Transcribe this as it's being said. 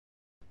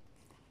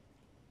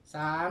3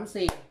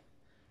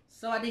 4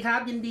สวัสดีครับ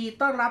ยินดี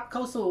ต้อนรับเข้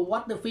าสู่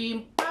What the Film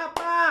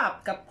ป้า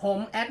กับผม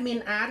แอดมิน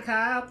อาร์ตค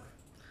รับ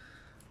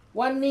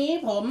วันนี้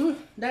ผม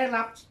ได้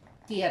รับ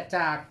เกียรติจ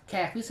ากแข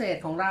กพิเศษ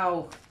ของเรา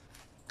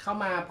เข้า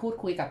มาพูด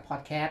คุยกับพอ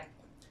ดแคสต์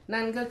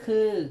นั่นก็คื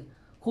อ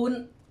คุณ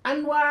อัน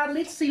วา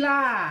ลิศิล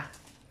า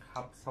ค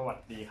รับสวัส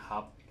ดีครั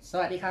บส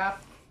วัสดีครับ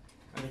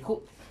อันนี้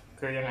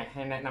คือยังไงใ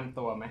ห้แนะนำ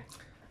ตัวไหม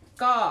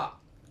ก็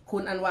คุ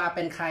ณอันวาเ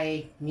ป็นใคร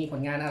มีผ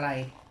ลงานอะไร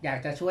อยาก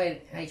จะช่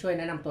วย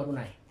แนะนำตัวดู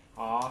หน่อย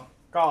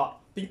ก็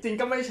จริงๆ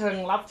ก็ไม่เชิง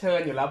รับเชิญ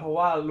อยู่แล้วเพราะ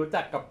ว่ารู้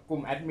จักกับกลุ่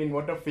มแอดมินว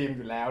อเตอร์ฟิล์มอ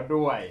ยู่แล้ว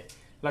ด้วย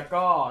แล้ว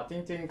ก็จ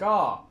ริงๆก็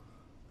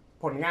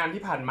ผลงาน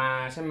ที่ผ่านมา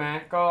ใช่ไหม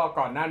ก็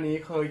ก่อนหน้านี้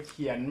เคยเ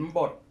ขียนบ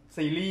ท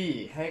ซีรีส์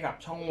ให้กับ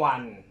ช่องวั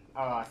น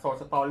โซล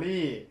สตอ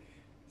รี่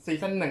ซี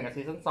ซั่น1กับ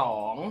ซีซั่น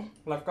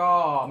2แล้วก็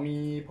มี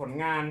ผล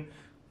งาน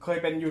เคย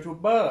เป็นยูทูบ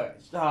เบอร์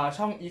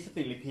ช่อง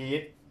Easty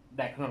Repeat แ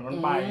ดกถนนวัน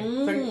ไป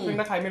ซึ่ง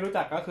ถ้าใครไม่รู้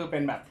จักก็คือเป็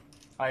นแบบ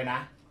อะไรนะ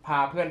พา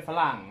เพื่อนฝ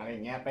รั่งอะไรอย่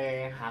างเงี้ยไป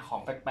หาขอ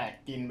งแปลก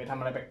ๆกินไปทำ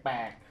อะไรแปล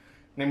ก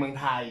ๆในเมือง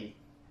ไทย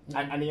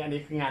อันนี้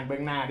คืองานเบื้อ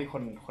งหน้าที่ค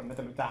นน่า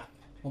จะรู้จัก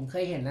ผมเค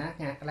ยเห็นนะ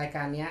รายก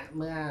ารเนี้ย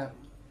เมื่อ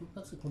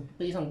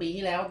ปี2 ปี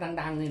ที่แล้ว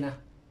ดังๆเลยนะ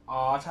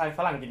ใช่ฝ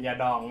รั่งกินยา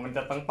ดองมันจ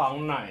ะต้อง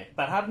หน่อยแ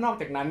ต่ถ้านอก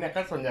จากนั้นเนี่ย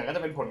ก็ส่วนใหญ่ก็จ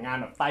ะเป็นผลงาน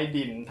แบบใต้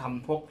ดินท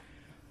ำพวก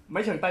ไ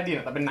ม่เชิงใต้ดิน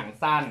แต่เป็นหนัง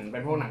สั้นเป็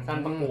นพวกหนังสั้น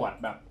ประกวด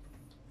แบบ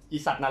อี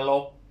สัตว์นร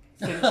ก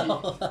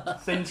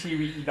เส้นชี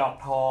วีอีดอก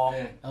ทอง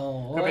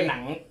คือเป็นหนั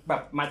งแบ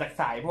บมาจาก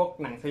สายพวก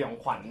หนังสยอง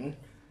ขวัญ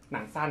ห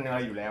นังสั้นอะไร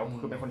อยู่แล้ว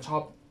คือเป็นคนชอ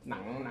บห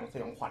นังส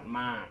ยองขวัญ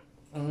มาก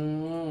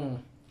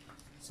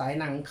สาย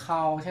หนังเข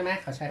าใช่ไหม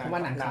เขาใช้คำว่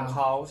าหนังเข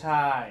าใ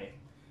ช่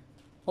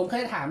ผมเค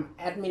ยถาม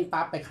แอดมิน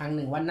ปั๊บไปครั้งห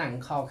นึ่งว่าหนัง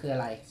เขาคืออะ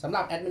ไรสำห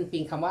รับแอดมินปิ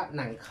งคำว่า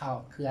หนังเขา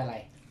คืออะไร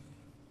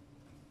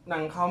หนั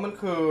งเขามัน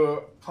คือ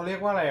เขาเรียก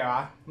ว่าอะไรว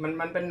ะ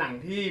มันเป็นหนัง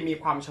ที่มี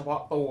ความเฉพา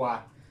ะตัว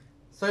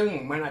ซึ่ง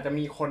มันอาจจะ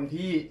มีคน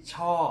ที่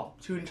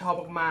ชื่นชอบ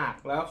มาก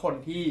ๆแล้วคน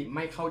ที่ไ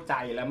ม่เข้าใจ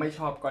และไม่ช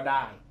อบก็ไ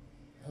ด้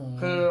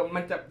คือมั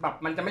น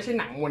จะไม่ใช่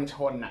หนังมวลช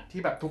นอะ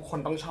ที่แบบทุกคน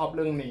ต้องชอบเ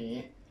รื่องนี้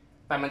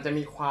แต่มันจะ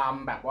มีความ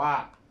แบบว่า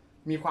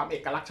มีความเอ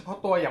กลักษณ์เฉพาะ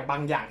ตัวอย่างบา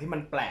งอย่างที่มั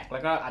นแปลกแล้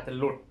วก็อาจจะ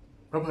หลุด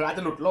เผลอๆอาจ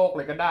จะหลุดโลกเ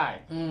ลยก็ได้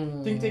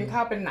จริงๆถ้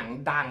าเป็นหนัง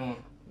ดั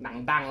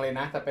งเลย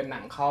นะแต่เป็นหนั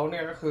งเขาเนี่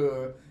ยก็คือ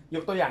ย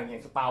กตัวอย่าง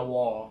Star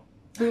Wars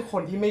ซึ่งค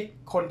นที่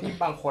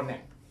บางคนเนี่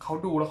ยเขา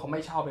ดูแล้วเขาไ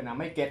ม่ชอบเลยนะ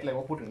ไม่เก็ตเลย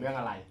ว่าพูดถึงเรื่อง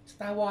อะไร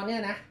Star Wars เนี่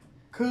ยนะ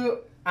คือ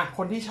ค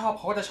นที่ชอบเ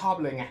ขาก็จะชอบ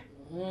เลยไง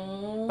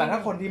แต่ถ้า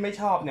คนที่ไม่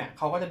ชอบเนี่ยเ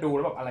ขาก็จะดูแ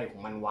ล้วแบบอะไรขอ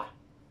งมันวะ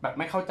แบบ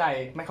ไม่เข้าใจ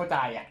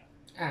อ่ะ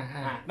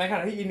ในขณ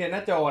ะที่อินเดียน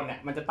าโจนเนี่ย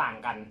มันจะต่าง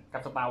กันกั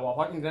บ Star Wars เพ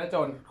ราะอินเดียนาโจ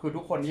นคือ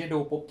ทุกคนที่ดู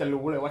ปุ๊บจะ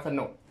รู้เลยว่าส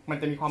นุกมัน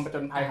จะมีความผจ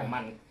ญภัยของมั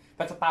นแ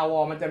ต่ Star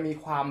Wars มันจะมี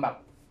ความแบบ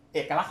เอ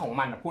กลักษณ์ของ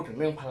มันพูดถึง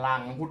เรื่องพลั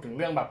งพูดถึงเ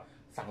รื่องแบบ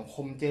สังค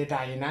มเจได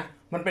นะ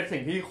มันเป็นสิ่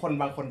งที่คน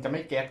บางคนจะไ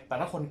ม่เก็ตแต่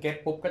ถ้าคนเก็ต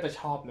ปุ๊บก็จะ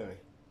ชอบเลย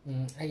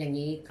อย่าง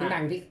นี้คือหนั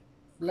งที่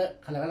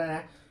อะไรก็แล้วน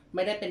ะไ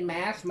ม่ได้เป็นแม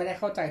สไม่ได้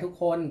เข้าใจทุก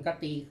คนก็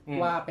ตี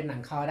ว่าเป็นหนั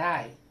งเขาได้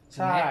ใ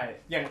ช่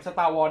อย่าง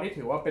Star Wars นี่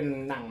ถือว่าเป็น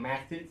หนังแม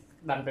สที่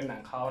ดันเป็นหนั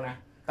งเขานะ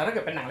แต่ถ้าเ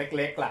กิดเป็นหนัง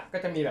เล็กๆล่ะก็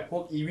จะมีแบบพว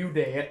ก Evil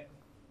Dead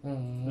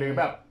หรือ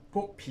แบบพ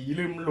วกผี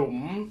ลืมหลุม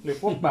หรือ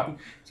พวกแบบ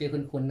ชื่อ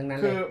คุณทั้งนั้นเ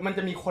ลยคือมันจ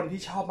ะมีคนที่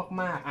ชอบ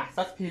มากๆ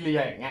ซัสพีเรี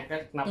ยอย่างเงี้ยก็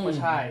นับว่า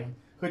ใช่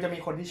คือจะมี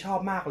คนที่ชอบ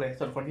มากเลย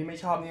ส่วนคนที่ไม่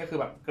ชอบนี่ก็คือ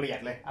แบบเกลียด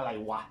เลยอะไร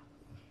วะ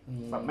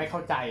แบบไม่เข้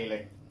าใจเล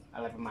ยอะ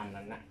ไรประมาณ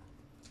นั้นนะ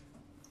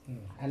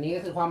อันนี้ก็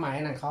คือความหมาย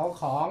หนังเขา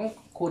ของ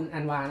คุณอั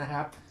นวานะค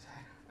รับ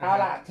เอา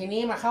ล่ะที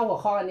นี้มาเข้าหัว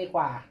ข้อกันดีก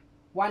ว่า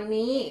วัน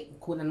นี้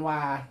คุณอันว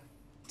า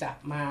จะ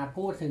มา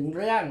พูดถึง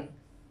เรื่อง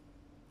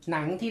ห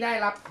นังที่ได้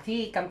รับที่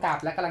กำกับ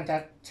และกำลังจะ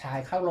ฉาย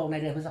เข้าโรงใน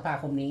เดือนพฤษภา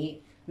คมนี้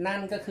นั่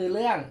นก็คือเ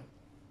รื่อง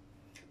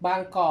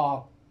Bangkok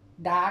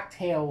Dark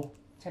Tale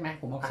ใช่ไหม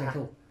ผมออกเสียง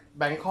ถูก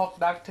Bangkok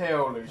Dark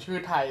Tale หรือชื่อ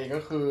ไทยก็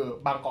คือ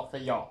บางกอกส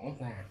ยอง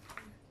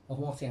ผ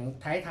มออกเสียง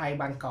ไทย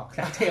บางกอก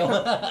ดักเทล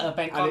เ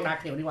ป็นกอกดัก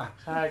เทลดีกว่า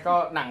ใช่ก็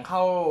หนังเข้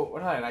า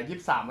เท่าไหร่นะ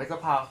23พฤษ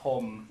ภาค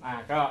ม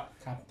ก็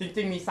จ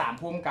ริงๆมี3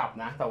ผู้กำกับ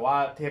นะแต่ว่า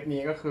เทป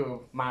นี้ก็คือ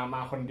ม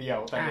าคนเดียว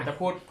แต่จะ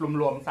พูด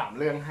รวมๆ3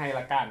เรื่องให้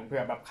ละกันเผื่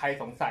อแบบใคร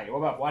สงสัยว่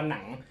าแบบว่าห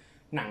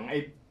นังไอ้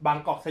บาง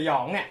กอกสยอ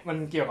งเนี่ยมัน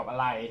เกี่ยวกับอะ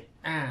ไร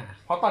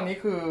เพราะตอนนี้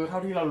คือเท่า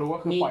ที่เรารู้ก็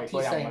คือปล่อยตั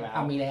วอย่างมาแล้ว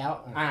มีแล้ว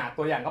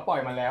ตัวอย่างก็ปล่อ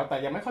ยมาแล้วแต่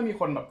ยังไม่ค่อยมี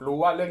คนแบบรู้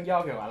ว่าเรื่องย่อ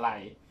เกี่ยวกับอะไร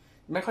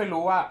ไม่ค่อย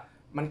รู้ว่า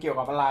มันเกี่ยว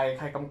กับอะไรใ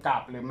ครกำกั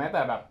บหรือแม้แ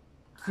ต่แบบ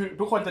คือ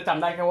ทุกคนจะจ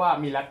ำได้แค่ว่า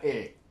มีรักเอ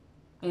ก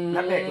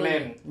เล่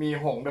นมี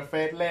หงเดอะเฟ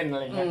สเล่นอะ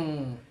ไรเงี้ย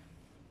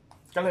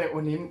ก็เลย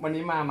วัน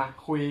นี้มา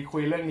คุ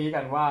ยเรื่องนี้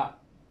กันว่า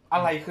อะ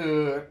ไรคือ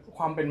ค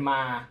วามเป็นม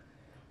า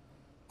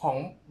ของ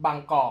บาง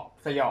กอก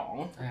สยอง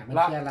แล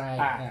ะ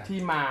ที่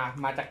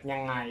มาจากยั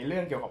งไงเรื่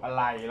องเกี่ยวกับอะ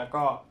ไรแล้ว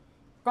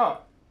ก็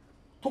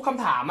ทุกค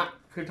ำถาม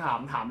คือถ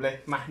ามเลย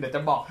มาเดี๋ยวจ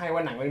ะบอกให้ว่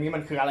าหนังเรื่องนี้มั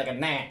นคืออะไรกัน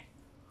แน่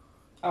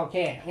โอเค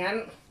งั้น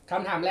ค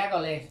ำถามแรกก่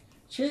อนเลย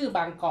ชื่อบ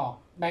างกอก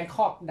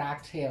Bangkok Dark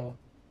Tale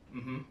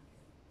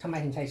ทำไม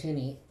ถึงใช้ชื่อ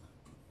นี้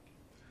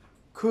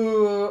คือ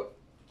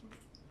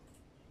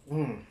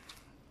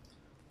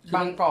บ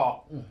างกอก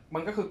มั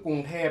นก็คือกรุง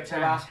เทพใช่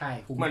ป่ะใช่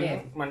เห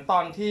มือนตอ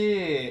นที่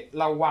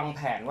เราวางแ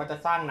ผนว่าจะ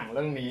สร้างหนังเ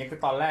รื่องนี้คือ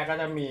ตอนแรกก็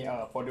จะมี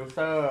โปรดิวเซ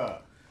อร์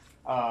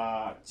เอ่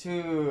ชื่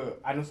อ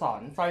อนุส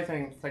รณ์สร้อย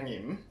สงิ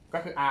มก็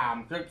คืออาร์ม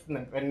ก็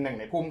เป็นหนึ่ง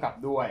ในผู้กำกับ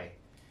ด้วย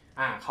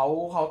เ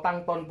ขาตั้ง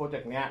ต้นโปรเจ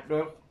กต์เนี้ยด้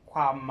วยคว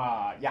าม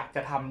อยากจ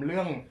ะทำเ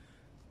รื่อง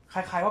ค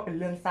ล้ายๆว่าเป็น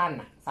เรื่องสั้น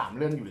3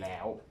 เรื่องอยู่แล้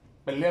ว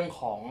เป็นเรื่อง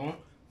ของ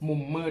มุ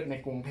มมืดใน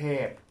กรุงเท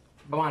พ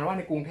ประมาณว่าใ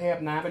นกรุงเทพ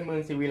นะเป็นเมือ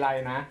งศิวิไล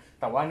นะ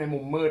แต่ว่าในมุ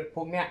มมืดพ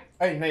วกเนี้ย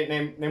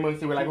ในเมือง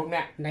ศิวิไลพวกเ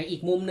นี้ยในอี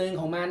กมุมนึง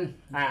ของมัน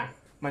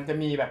มันจะ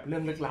มีแบบเรื่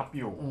องลึกลับ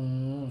อยู่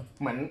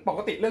เหมือนปก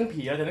ติเรื่อง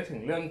ผีเราจะนึกถึ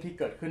งเรื่องที่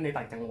เกิดขึ้นใน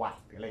ต่างจังหวัด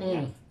หรืออะไรเ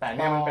งี้ยแต่เ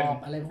นี่ยมันเป็น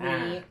อะไรพวก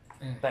นี้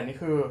แต่นี่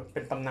คือเ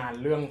ป็นตำนาน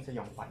เรื่องสย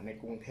องขวัญใน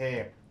กรุงเท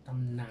พต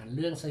ำนานเ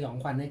รื่องสยอง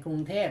ขวัญในกรุง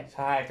เทพใ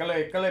ช่ก็เ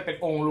ลยเป็น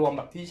องค์รวมแ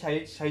บบที่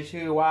ใช้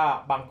ชื่อว่า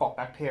บางกอก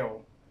ดักเทล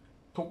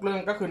ทุกเรื่อง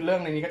ก็คือเรื่อ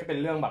งในนี้ก็จะเป็น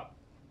เรื่องแบบ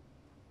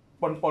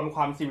ปนค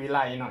วามศิวิไล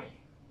หน่อย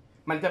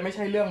มันจะไม่ใ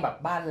ช่เรื่องแบบ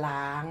บ้าน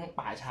ล้าง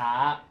ป่าช้า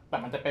แต่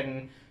มันจะเป็น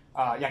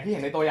อย่างที่เห็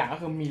นในตัวอย่างก็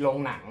คือมีโรง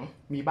หนัง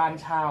มีบ้าน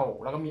เช่า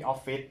แล้วก็มีออฟ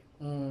ฟิศ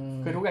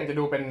คือทุกอย่างจะ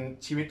ดูเป็น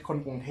ชีวิตคน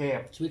กรุงเทพ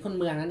ชีวิตคน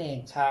เมืองนั่นเอง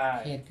ใช่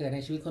เหตุเกิดใน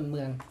ชีวิตคนเ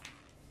มือง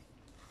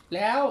แ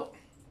ล้ว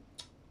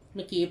เ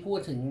มื่อกี้พูด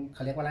ถึงเข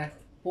าเรียกว่าอะไร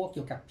พวกเ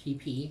กี่ยวกับ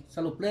ผีส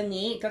รุปเรื่อง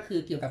นี้ก็คือ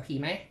เกี่ยวกับผี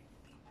ไหม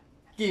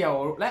เกี่ยว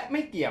และไ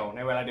ม่เกี่ยวใน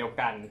เวลาเดียว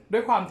กันด้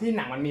วยความที่ห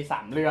นังมันมี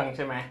3 เรื่องใ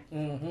ช่ไหม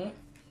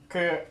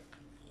คือ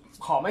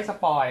ขอไม่ส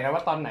ปอยนะว่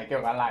าตอนไหนเกี่ย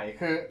วกับอะไร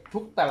คือทุ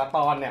กแต่ละต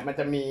อนเนี่ยมัน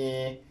จะ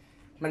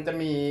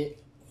มี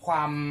คว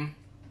าม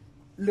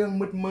เรื่อง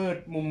มืด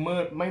มุมมื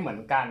ดไม่เหมือ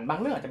นกันบาง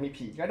เรื่องอาจจะมี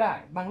ผีก็ได้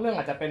บางเรื่อง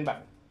อาจจะเป็นแบบ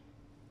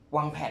ว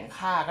างแผน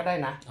ฆ่าก็ได้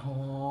นะ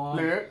ห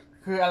รือ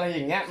คืออะไรอ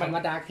ย่างเงี้ยมันม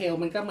าดาร์คเทล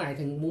มันก็หมาย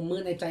ถึงมุมมื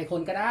ดในใจค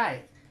นก็ได้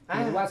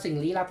หรือว่าสิ่ง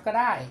ลี้ลับก็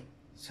ได้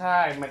ใช่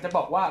เหมือนจะบ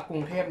อกว่ากรุ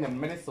งเทพเนี่ยมั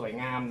นไม่ได้สวย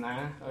งามนะ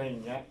อะไรอย่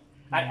างเงี้ย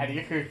อันนี้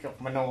ก็คือกับ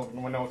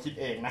มโนคิด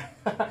เองนะ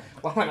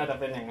ว่ามันอาจจะ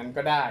เป็นอย่างนั้น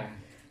ก็ได้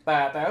แ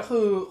ต่ก็คื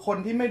อคน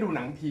ที่ไม่ดูห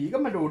นังผีก็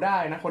มาดูได้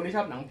นะคนที่ช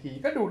อบหนังผี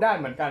ก็ดูได้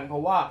เหมือนกันเพรา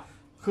ะว่า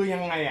คือยั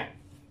งไง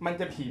มัน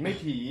จะผีไม่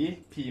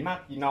ผีมาก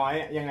ผีน้อย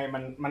ยังไง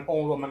มันอง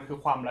ค์รวมมันคือ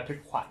ความระทึก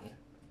ขวัญ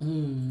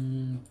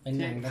เป็น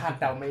อย่างคาด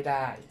เดาไม่ไ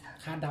ด้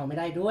คาดเดาไม่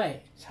ได้ด้วย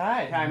ใช่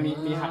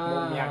มีหักมุ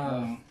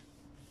ม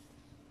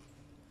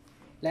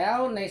แล้ว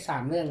ใน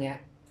3 เรื่องเนี้ย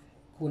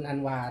คุณอัน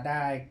วาไ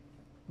ด้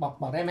บ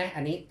อกได้ไหม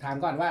อันนี้ถาม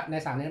ก่อนว่าใน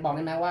3 เรื่องบอกไ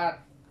ด้ไหมว่า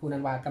คุณอั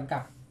นวากำกั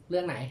บเรื่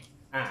องไหน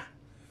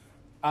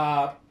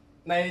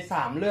ใน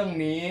3 เรื่อง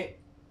นี้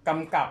ก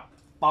ำกับ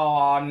ตอ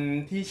น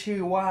ที่ชื่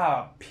อว่า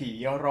ผี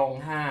โรง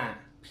5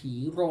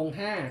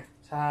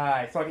ใช่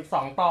ส่วนอีก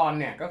2 ตอน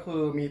เนี่ยก็คื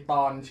อมีต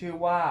อนชื่อ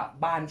ว่า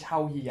บ้านเช่า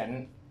เฮียน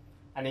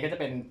อันนี้ก็จะ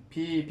เป็น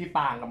พี่ป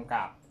างกำ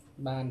กับ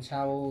บ้านเช่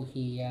าเ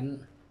ฮียน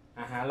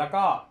แล้ว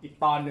ก็อีก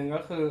ตอนหนึ่ง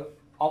ก็คือ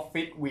ออฟ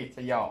ฟิศวีดส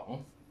ยอง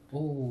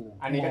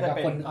อันนี้ก็จะเ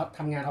ป็นคนท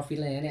ำงานออฟฟิศ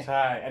เลยเนี่ยใ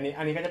ช่อัน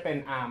นี้ก็จะเป็น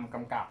อาร์มก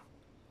ำกับ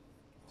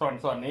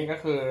ส่วนนี้ก็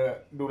คือ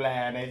ดูแล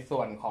ในส่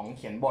วนของเ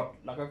ขียนบท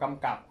แล้วก็ก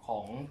ำกับขอ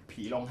ง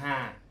ผีโรง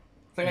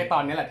5ซึ่งในตอ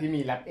นนี้แหละที่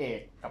มีแรปเอก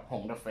กับห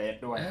งเดอะเฟส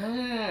ด้วย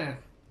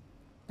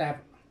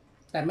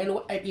แต่ไม่รู้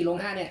ไอผีโรง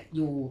5เนี่ยอ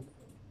ยู่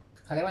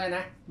เขาเรียกว่าอะไรน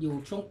ะอยู่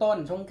ช่วงต้น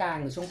ช่วงกลาง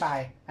หรือช่วงปลาย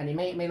อันนี้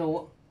ไม่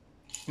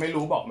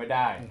รู้บอกไม่ไ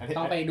ด้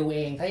ต้องไปดูเอ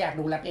งถ้าอยาก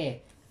ดูแรปเอก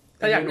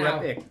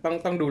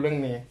ต้องดูเรื่อง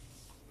นี้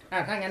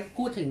ถ้างั้น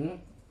พูดถึง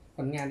ผ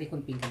ลงานที่คุ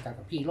ณปิงกำกับ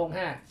กับผีโรง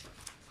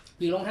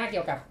5เ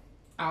กี่ยวกับ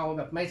เอาแ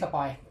บบไม่สป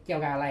อยเกี่ย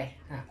วกับอะไร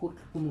พูด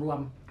ร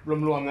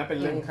วมนะเป็น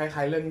เรื่องคล้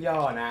ายๆเรื่องย่อ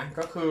นะ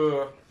ก็คือ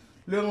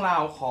เรื่องรา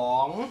วขอ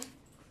ง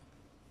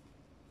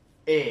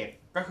เอก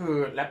ก็คือ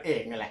แรปเอ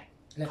กนี่แหละ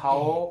เขา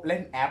เล่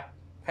นแอป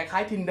คล้า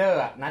ยๆ Tinder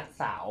นัด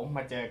สาวม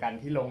าเจอกัน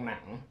ที่โรงหนั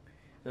ง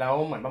แล้ว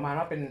เหมือนประมาณ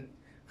ว่าเป็น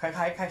ค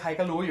ล้ายๆ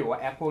ก็รู้อยู่ว่า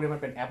แอปพวกนี้มั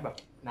นเป็นแอปแบบ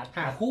นัดห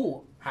าคู่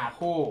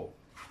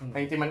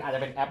จริงๆมันอาจจ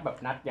ะเป็นแอปแบบ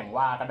นัดอย่าง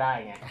ว่าก็ได้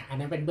ไงอัน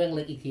นั้นเป็นเบื้อง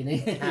ลึกอีกทีนึง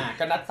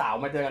ก็นัดสาว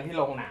มาเจอกันที่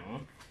โรงหนัง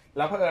แ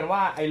ล้วเผอิญว่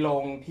าไอ้โร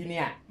งที่เ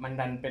นี่ยมัน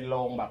ดันเป็นโร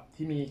งแบบ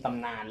ที่มีต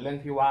ำนานเรื่อง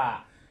ที่ว่า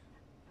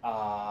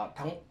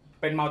ทั้ง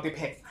เป็นมัลติเพ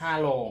ล็กซ์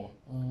5 โรง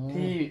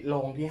ที่โร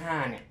งที่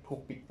5เนี่ยถูก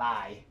ปิดตา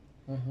ย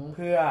เ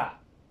พื่อ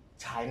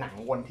ฉายหนัง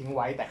วนทิ้งไ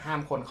ว้แต่ห้าม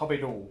คนเข้าไป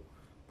ดู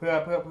เพื่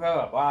อ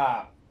แบบว่า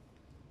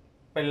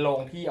เป็นโรง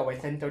ที่เอาไว้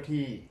เส้นเจ้า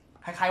ที่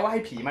คล้ายๆว่าใ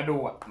ห้ผีมาดู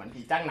เหมือน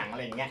ผีจ้างหนังอะ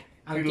ไรอย่างเงี้ย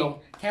คือโรง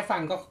แค่ฟั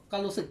งก็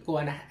รู้สึกกลัว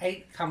นะไอ้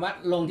คำว่า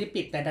โรงที่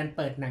ปิดแต่ดันเ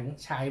ปิดหนัง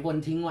ฉายวน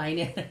ทิ้งไว้เ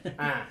นี่ย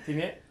ที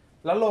นี้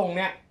แล้วโรงเ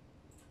นี่ย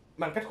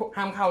มันก็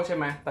ห้ามเข้าใช่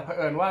ไหมแต่เผ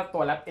อิญว่าตั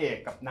วแรปเอก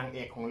กับนางเอ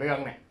กของเรื่อง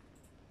เนี่ย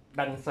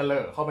ดันเสล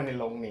อเข้าไปใน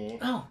โรงนี้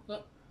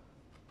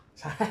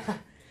ใช่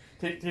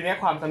ทีนี้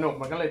ความสนุก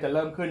มันก็เลยจะเ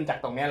ริ่มขึ้นจาก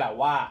ตรงนี้แหละ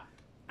ว่า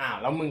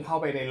แล้วมึงเข้า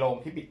ไปในโรง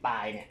ที่ปิดตา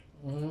ยเนี่ย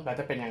แล้ว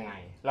จะเป็นยังไง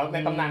แล้วใน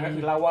ตำนานก็คื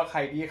อเล่าว่าใคร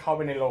ที่เข้าไ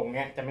ปในโรงเ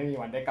นี่ยจะไม่มี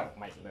วันได้กลับออก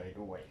มาอีกเลย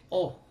ด้วยโ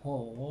อ้โห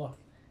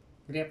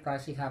เรียบร้อย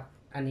สิครับ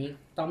อันนี้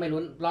ต้องไม่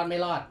ลุ้นรอดไม่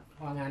รอด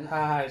ว่างั้น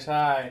ใ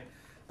ช่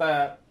แ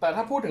ต่ถ้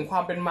าพูดถึงคว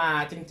ามเป็นมา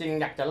จริง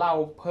ๆอยากจะเล่า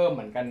เพิ่มเห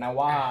มือนกันนะ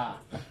ว่า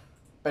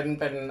เ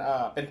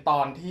ป็นตอ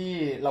นที่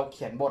เราเ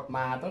ขียนบทม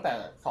าตั้งแต่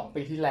2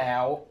 ปีที่แล้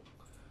ว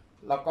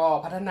แล้วก็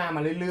พัฒนาม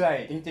าเรื่อย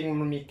ๆจริง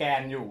ๆมันมีแก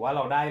นอยู่ว่าเร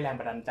าได้แรง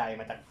บันดาลใจ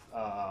มาจาก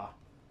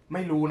ไ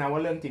ม่รู้นะว่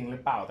าเรื่องจริงหรื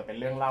อเปล่าแต่เป็น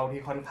เรื่องเล่า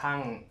ที่ค่อนข้าง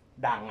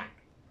ดัง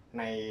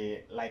ใน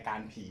รายการ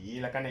ผี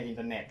แล้วก็ในอินเ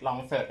ทอร์เน็ตลอง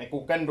เสิร์ชใน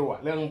Google ดู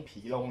เรื่องผี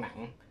โรงหนัง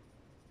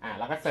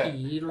แล้วก็เสิร์ช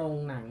ผีโรง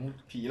หนั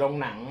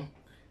ง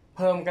เ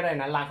พิ่มก็ได้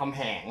นะรามคำแ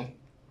หง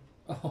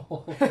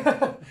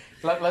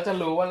แล้วจะ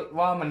รู้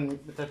ว่ามัน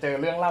จะเจอ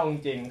เรื่องเล่าจ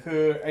ริงๆคื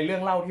อไอ้เรื่อ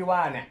งเล่าที่ว่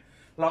าเนี่ย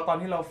เราตอน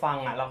ที่เราฟัง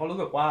เราก็รู้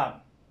สึกว่า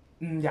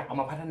อยากเอา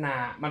มาพัฒนา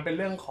มันเป็น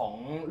เรื่องของ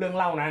เรื่อง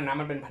เล่านะ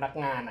มันเป็นพนัก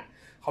งาน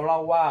เขาเล่า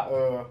ว่า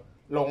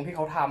โรงที่เข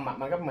าท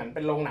ำมันก็เหมือนเ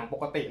ป็นโรงหนังป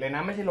กติเลยน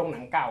ะไม่ใช่โรงหนั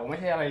งเก่าไม่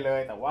ใช่อะไรเล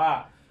ยแต่ว่า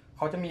เ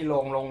ขาจะมีโ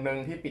รงนึง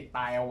ที่ปิดต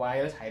ายเอาไว้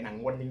แล้วฉายหนัง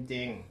วนจ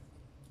ริง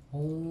ๆโ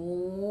อ้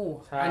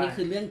อันนี้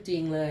คือเรื่องจริ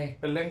งเลย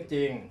เป็นเรื่องจ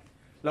ริง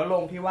แล้วโร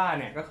งที่ว่า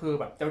เนี่ยก็คือ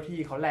แบบเจ้าที่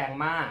เขาแรง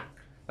มาก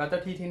แล้วเจ้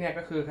าที่ที่เนี่ย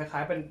ก็คือคล้า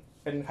ยๆเ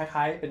ป็นค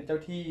ล้ายๆเป็นเจ้า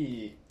ที่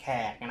แข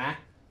กนะ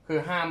คือ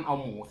ห้ามเอา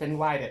หมูเส้นไ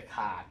หว้เด็ดข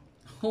าด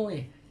โอ้ย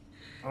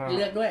เ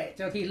ลือกด้วยเ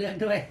จ้าที่เลือก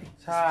ด้วย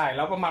ใช่แ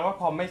ล้วประมาณว่า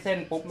พอไม่เส้น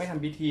ปุ๊บไม่ท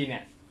ำพิธีเนี่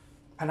ย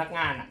พนักง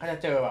านก็จะ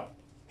เจอแบบ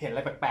เห็นอะไ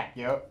รแปลกๆ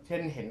เยอะเช่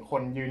นเห็นค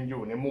นยืนอ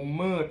ยู่ในมุม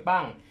มืดบ้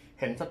าง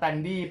เห็นสแตน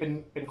ดี้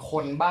เป็นค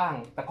นบ้าง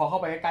แต่พอเข้า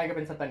ไปใกล้ๆก็เ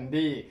ป็นสแตน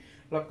ดี้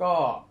แล้วก็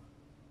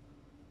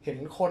เห็น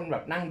คนแบ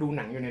บนั่งดูห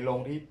นังอยู่ในโรง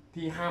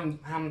ที่ห้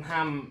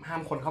า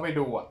มคนเข้าไป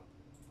ดู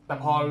แต่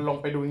พอลง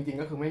ไปดูจริง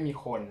ๆก็คือไม่มี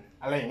คน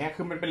อะไรอย่างเงี้ย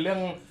คือมันเป็นเรื่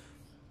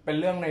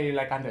องใน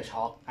รายการ The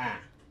Shock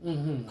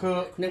คือ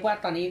นึกว่า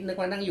ตอนนี้นึก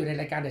ว่านั่งอยู่ใน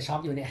รายการ The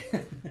Shock อยู่เนี่ย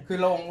คือ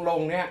โร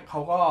งเนี่ยเขา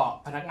ก็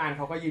พนักงานเ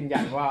ขาก็ยืนยั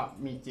นว่า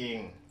มีจริง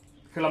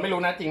คือเราไม่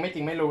รู้นะจริงไม่จ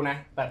ริงไม่รู้นะ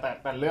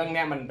แต่เรื่องเ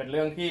นี้ยมันเป็นเ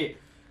รื่องที่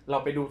เรา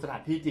ไปดูสถา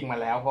นที่จริงมา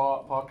แล้วเพ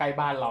ราะใกล้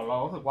บ้านเรา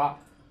รู้สึกว่า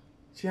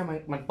เชื่อ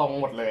มันตรง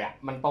หมดเลย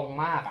มันตรง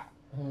มาก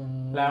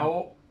แล้ว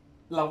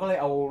เราก็เลย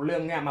เอาเรื่อ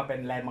งเนี้ยมาเป็น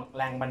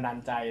แรงบันดาล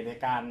ใจใน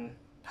การ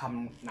ท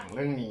ำหนังเ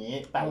รื่องนี้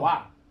แต่ว่า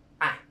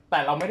แต่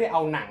เราไม่ได้เอ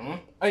าหนัง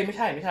ไม่ใ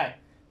ช่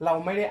เรา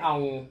ไม่ได้เอา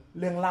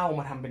เรื่องเล่า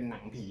มาทำเป็นหนั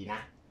งผีนะ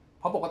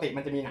เพราะปกติ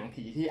มันจะมีหนัง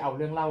ผีที่เอาเ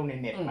รื่องเล่าใน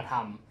เน็ตมาท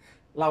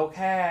ำเราแ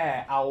ค่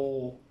เอา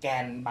แก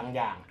นบางอ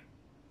ย่าง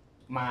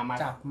มา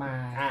จับ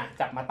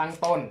มาตั้ง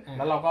ต้นแ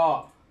ล้วเราก็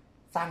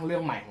สร้างเรื่อ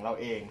งใหม่ของเรา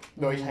เอง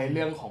โดยใช้เ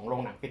รื่องของโร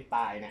งหนังปิดต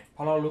ายเนี่ยเพร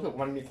าะเรารู้สึก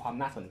มันมีความ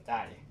น่าสนใจ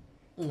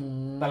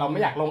แต่เราไม่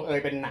อยากลง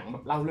เป็นหนังแบ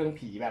บเล่าเรื่อง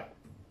ผีแบบ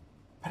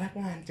พนัก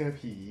งานเจอ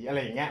ผีอะไร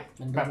อย่างเงี้ย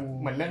แบบ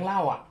เหมือนเรื่องเล่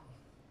า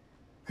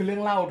คือเรื่อ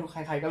งเล่าทุกใ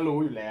ครๆก็รู้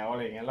อยู่แล้วอะไ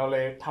รเงี้ยเราเล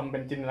ยทำเป็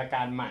นจินตนาก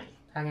ารใหม่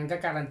ทางนั้นก็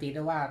การันตีไ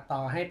ด้ว่าต่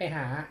อให้ไปห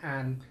าอ่า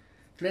น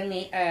เรื่อง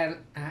นี้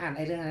อ่าน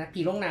เรื่องนั้น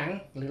ผีโรงหนัง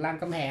หรือราม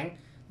คำแหง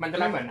มันจะ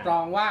ไม่เหมือนกรอ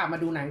งว่ามา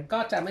ดูหนังก็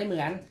จะไม่เห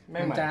มือนมั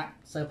นจะ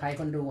เซอร์ไพรส์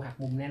คนดูหัก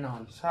มุมแน่นอน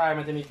ใช่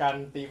มันจะมีการ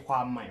ตีควา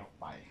มใหม่ออก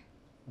ไป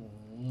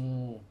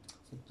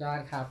สุดยอด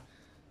ครับ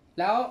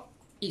แล้ว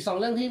อีก2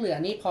เรื่องที่เหลือ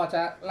นี่พอจ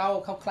ะเล่า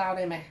คร่าวๆไ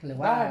ด้ไหมหรือ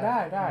ว่าไ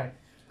ด้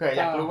เผื่ออ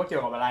ยากรู้ว่าเกี่ย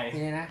วกับอะไร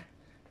นี่นะ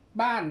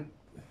บ้า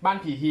น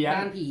ผีเฮี้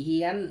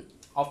ยน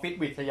ออฟฟิศ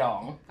วิดสยอ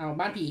งเอา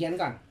บ้านผีเฮี้ยน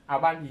ก่อนเอา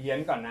บ้านผีเฮี้ยน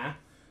ก่อนนะ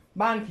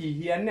บ้านผีเ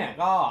ฮี้ยนเนี่ย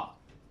ก็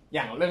อ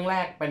ย่างเรื่องแร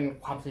กเป็น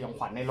ความสยองข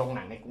วัญในโรงห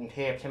นังในกรุงเท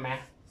พใช่ไหม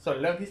ส่วน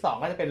เรื่องที่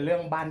2ก็จะเป็นเรื่อ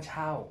งบ้านเ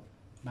ช่า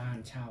บ้าน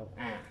เช่าเ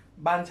นี่ย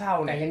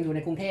แต่ยังอยู่ใน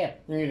กรุงเท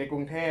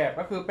พ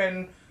ก็คือเป็น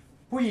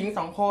ผู้หญิง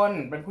2คน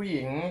เป็นผู้ห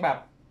ญิงแบบ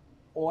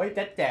โอ๊ย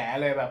แจ๋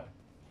เลยแบบ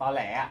ตอแห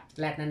ล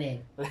แรดนั่นเอง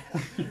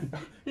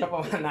ก็ปร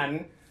ะมาณนั้น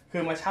คื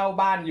อมาเช่า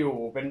บ้านอยู่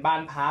เป็นบ้า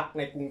นพักใ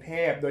นกรุงเท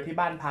พโดยที่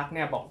บ้านพักเ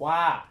นี่ยบอกว่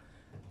า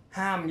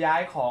ห้ามย้า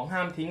ยของห้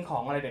ามทิ้งขอ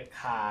งอะไรเด็ด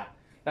ขาด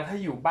แล้วถ้า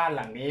อยู่บ้านห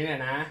ลังนี้เนี่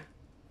ยนะ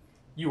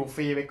อยู่ฟ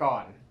รีไปก่อ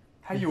น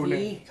ถ้าอยู่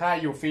ใช่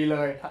อยู่ฟรีเล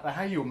ยแต่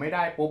ถ้าอยู่ไม่ไ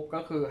ด้ปุ๊บ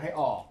ก็คือให้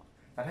ออก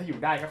แต่ถ้าอยู่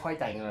ได้ก็ค่อย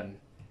จ่ายเงิน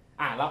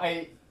แล้วไอ้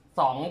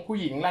2ผู้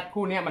หญิงแรด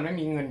คู่เนี่ยมันไม่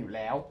มีเงินอยู่แ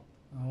ล้ว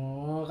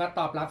ก็ต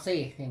อบรับสิ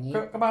อย่างนี้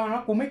ก็ประมาณว่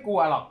ากูไม่กลั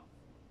วหรอก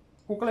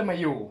กูก็เลยมา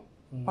อยู่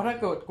เพราะถ้า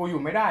เกิดกูอ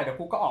ยู่ไม่ได้เดี๋ยว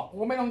กูก็ออกกู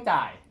ก็ไม่ต้อง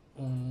จ่าย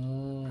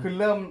คือ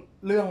เรื่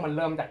องมันเ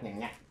ริ่มจากอย่าง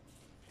เงี้ย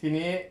ที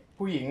นี้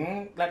ผู้หญิง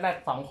แรด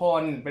ๆ2ค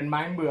นเป็นไ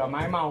ม้เบื่อไ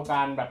ม้เมา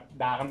กันแบบ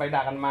ด่ากันไปด่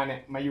ากันมาเนี่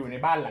ยมาอยู่ใน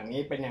บ้านหลัง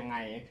นี้เป็นยังไง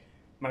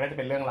มันก็จะเ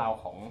ป็นเรื่องราว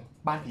ของ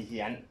บ้านผีเ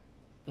ฮี้ยน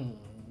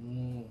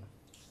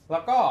แล้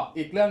วก็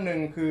อีกเรื่องนึง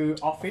คือ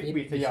ออฟฟิศ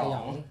วิดสยอ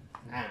ง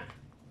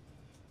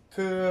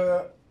คือ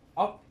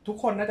ทุก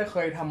คนน่าจะเค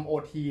ยทำ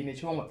OT ใน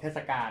ช่วงแบบเทศ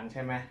กาลใ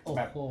ช่ไหมแ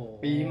บบ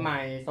ปีใหม่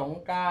สง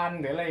กรานต์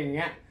หรืออะไรอย่างเ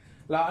งี้ย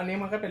แล้วอันนี้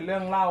มันก็เป็นเรื่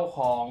องเล่าข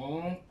อง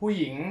ผู้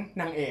หญิง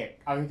นางเอก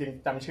เอาจริง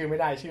ๆจำชื่อไม่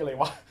ได้ชื่ออะไร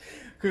วะ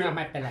คือไ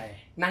ม่เป็นไร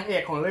นางเอ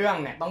กของเรื่อง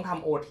เนี่ยต้องท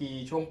ำ OT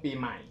ช่วงปี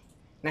ใหม่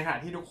ในขณะ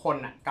ที่ทุกคน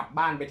กลับ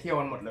บ้านไปเที่ยว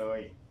กันหมดเลย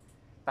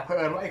แต่เผ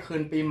อิญว่าไอ้คื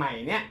นปีใหม่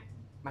เนี่ย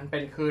มันเป็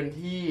นคืน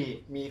ที่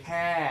มีแ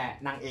ค่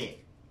นางเอก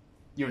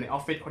อยู่ในออ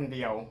ฟฟิศคนเ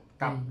ดียว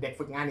กับเด็ก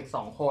ฝึกงานอีก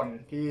2คน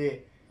ที่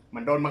เหมื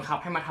อนโดนบังคับ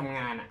ให้มาทำง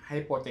านให้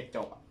โปรเจกต์จ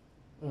บ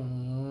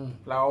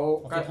แล้ว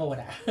ก็โทษ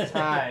ใ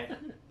ช่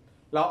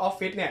แล้วออฟ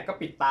ฟิศเนี่ยก็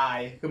ปิดตาย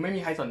คือไม่มี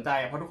ใครสนใจ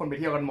เพราะทุกคนไป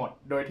เที่ยวกันหมด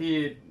โดยที่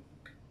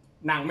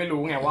นางไม่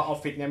รู้ไงว่าออฟ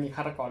ฟิศเนี่ยมีฆ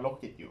าตกรโรค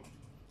จิตอยู่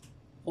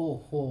โอ้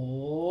โห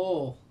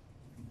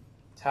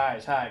ใ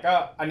ช่ก็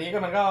อันนี้ก็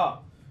มันก็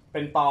เ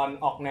ป็นตอน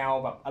ออกแนว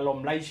แบบอารม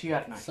ณ์ไล่เชือ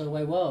ดหน่อย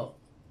Survivor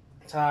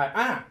ใช่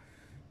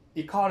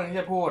อีกข้อนึงที่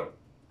จะพูด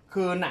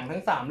คือหนังทั้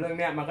ง3เรื่อง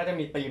เนี่ยมันก็จะ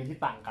มีธีมที่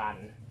ต่างกัน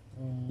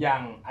อย่า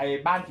งไอ้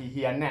บ้านผีเ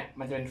ฮี้ยนเนี่ย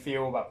มันจะเป็นฟี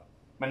ลแบบ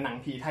มันหนัง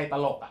ผีไทยต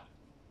ลก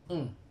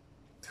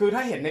คือถ้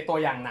าเห็นในตัว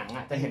อย่างหนัง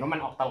จะเห็นว่ามัน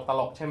ออกต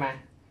ลกใช่ไหม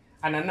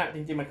อันนั้นจ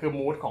ริงๆมันคือ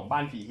มูดของบ้า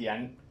นผีเฮี้ยน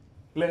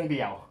เรื่องเ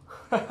ดียว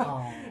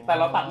แต่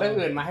เราตัดเรื่อง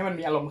อื่นมาให้มัน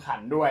มีอารมณ์ขัน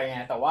ด้วยไง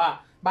แต่ว่า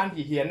บ้าน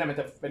ผีเฮี้ยนเนี่ยมัน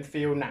จะเป็น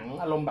ฟีลหนัง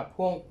อารมณ์แบบพ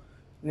วก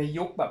ใน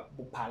ยุคแบบ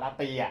บุปผารา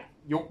ตรีอ่ะ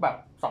ยุคแบบ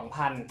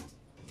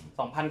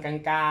2000ก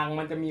ลางๆ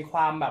มันจะมีคว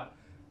ามแบบ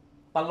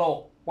ตลก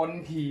ปน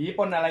ผีป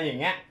นอะไรอย่าง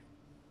เงี้ย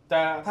จะ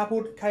ถ้าพู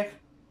ดแค่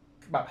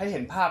แบบให้เห็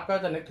นภาพก็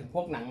จะนึกถึงพ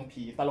วกหนัง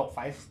ผีตลก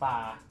5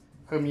 star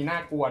คือมีน่า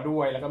กลัวด้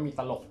วยแล้วก็มี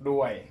ตลกด้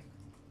วย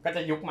ก็จ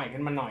ะยุคใหม่ขึ้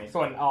นมาหน่อย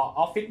ส่วนอ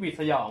อฟฟิศวีด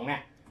สยองเนี่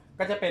ย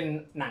ก็จะเป็น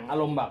หนังอา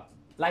รมณ์แบบ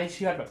ไล่เ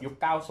ชือดแบบยุค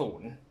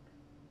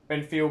90เป็น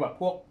ฟีลแบบ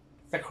พวก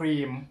สครี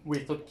มวี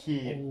ดสุดขี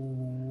ด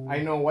I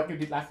know what you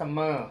did last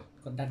summer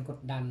กด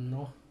ดันเน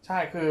าะใช่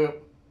คือ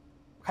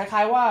คล้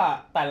ายๆว่า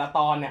แต่ละต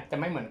อนเนี่ยจะ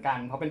ไม่เหมือนกัน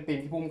เพราะเป็นธีม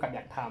ที่พุ่มกับอย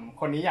ากทำ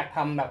คนนี้อยากท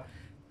ำแบบ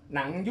ห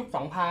นังยุค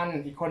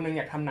2000อีกคนนึงอ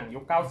ยากทำหนังยุ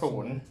ค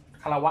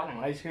90คารวะหนัง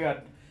ไล่เชือด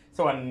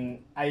ส่วน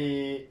ไอ้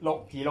โลก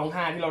ผีโรง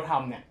5ที่เราท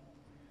ำเนี่ย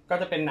ก็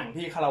จะเป็นหนัง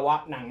ที่คารวะ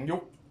หนังยุ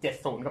ค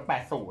70กับ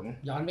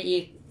80ย้อนไปอี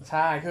กใ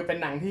ช่คือเป็น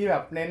หนังที่แบ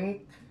บเน้น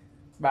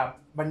แบบ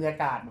บรรยา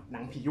กาศแบบหนั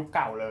งผียุคเ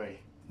ก่าเลย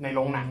ในโร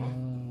งหนัง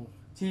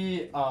ที่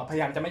พย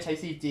ายามจะไม่ใช้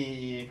CG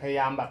พยา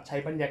ยามแบบใช้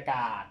บรรยาก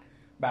าศ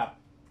แบบ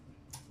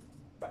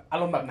อา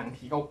รมณ์แบบหนัง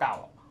ผีเก่า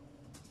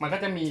ๆมันก็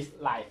จะมี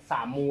หลาย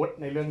3มูด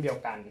ในเรื่องเดียว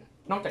กัน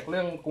นอกจากเ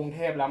รื่องกรุงเท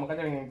พแล้วมันก็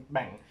จะแ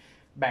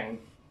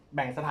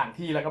บ่งสถาน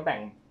ที่แล้วก็แบ่ง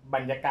บร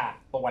รยากาศ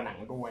ตัวหนัง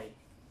ด้วย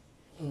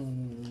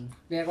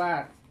เรียกว่า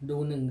ดู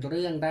1เ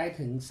รื่องได้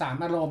ถึง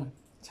3อารมณ์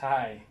ใช่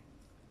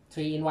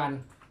3 in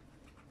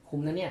 1คุ้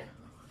มนะเนี่ย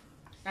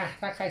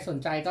ถ้าใครสน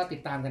ใจก็ติ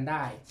ดตามกันไ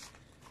ด้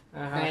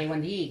ในวัน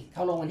ที่เข้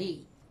าลงวันที่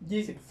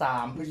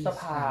23พฤษ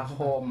ภา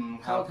คม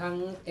เข้าทั้ง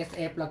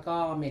SF แล้วก็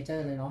เมเจอ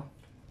ร์เลยเนาะ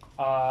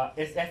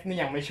SF นี่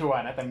ยังไม่ชัวร์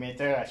นะแต่เมเ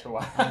จอร์ชัว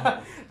ร์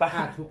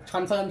ค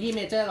อนเฟิร์มที่เ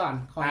มเจอร์ก่อน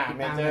คอยติด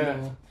ตามกัน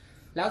ดู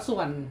แล้วส่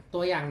วนตั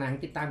วอย่างหนัง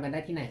ติดตามกันได้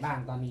ที่ไหนบ้าง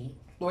ตอนนี้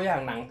ตัวอย่า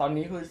งหนังตอน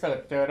นี้คือเสิร์ช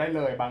เจอได้เ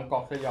ลยบางก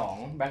อกสยอง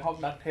Bangkok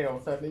Duck Tale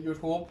เสิร์ชใน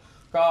YouTube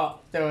ก็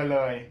เจอเล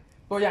ย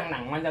ตัวอย่างหนั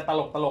งมันจะต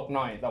ลกห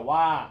น่อยแต่ว่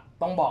า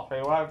ต้องบอกเล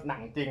ยว่าหนั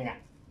งจริงอ่ะ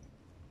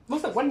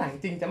รู้สึกว่าหนัง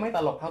จริงจะไม่ต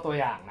ลกเท่าตัว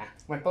อย่างนะ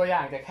เหมือนตัวอย่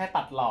างจะแค่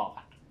ตัดหลอก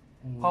อ่ะ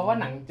เพราะว่า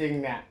หนังจริง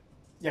เนี่ย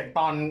อย่างต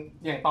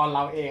อนเร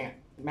าเอง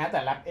แม้แต่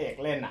แรปเอก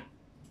เล่นอ่ะ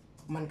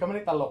มันก็ไม่ไ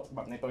ด้ตลกแบ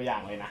บในตัวอย่า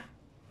งเลยนะ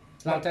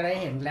เราจะได้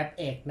เห็นแรป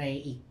เอกใน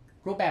อีก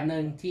รูปแบบนึ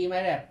งที่ไม่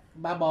แบบ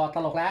บ้าบอต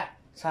ลกแล้ว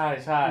ใช่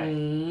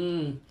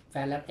แฟ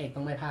นแรปเอกต้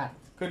องไม่พลาด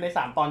คือใน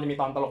3ตอนจะมี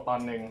ตอนตลกตอน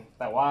นึง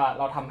แต่ว่าเ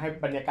ราทำให้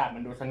บรรยากาศมั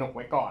นดูสนุกไ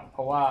ว้ก่อนเพ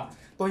ราะว่า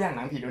ตัวอย่างห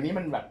นังผีเดี๋ยวนี้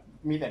มันแบบ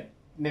มีแต่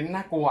เน้นน่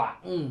ากลัว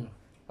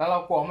แล้วเรา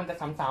กลัวมันจะ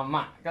ซ้ำๆ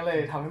อ่ะก็เลย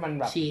ทำให้มัน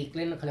แบบฉีกเ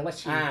ล่นเขาเรียกว่า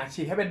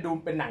ฉีกให้เป็นดู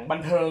เป็นหนังบั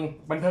นเ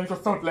ทิง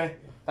สุดๆเลย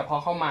แต่พอ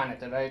เข้ามาเนี่ย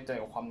จะได้เจ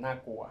อความน่า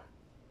กลัว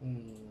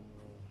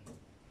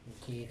โอ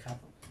เคครับ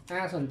น่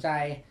าสนใจ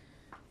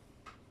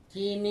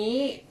ทีนี้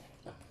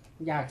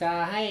อยากจะ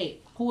ให้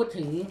พูด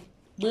ถึง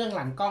เบื้องห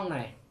ลังกล้องห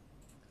น่อย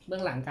เบื้อ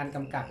งหลังการก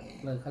ำกับ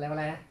เลยเขาเรียกว่าอ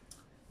ะไรนะ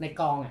ใน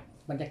กอง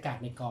บรรยากาศ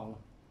ในกอง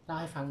เล่า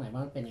ให้ฟังหน่อยว่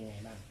ามันเป็นยังไง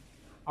บ้าง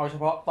เอาเฉ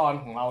พาะตอน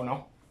ของเราเนาะ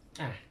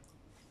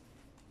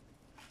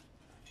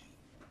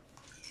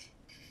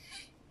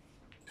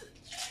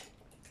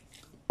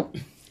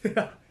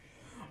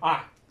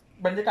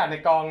บรรยากาศใน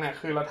กองเนี่ย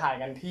คือเราถ่าย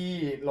กันที่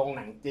โรงห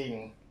นังจริง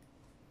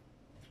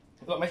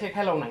เราไม่ใช่แ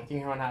ค่โรงหนังจริง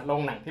เท่านั้นโร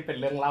งหนังที่เป็น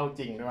เรื่องเล่า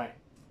จริงด้วย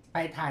ไป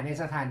ถ่ายใน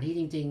สถานที่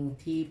จริง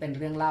ๆที่เป็น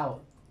เรื่องเล่า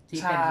ที่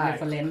เป็น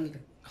reference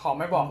ขอ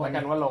ไม่บอกแล้วกั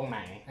นว่าโรงไหน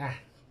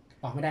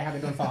บอกไม่ได้ครับไป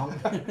โดนฟ้อง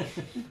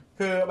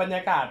คือบรรย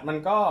ากาศมัน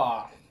ก็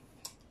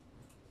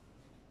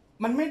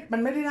มันไ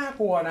ม่ได้น่า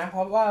กลัวนะเพร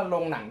าะว่าโร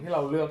งหนังที่เร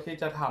าเลือกที่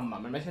จะท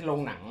ำมันไม่ใช่โร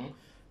งหนัง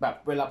แบบ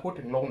เวลาพูด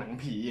ถึงโรงหนัง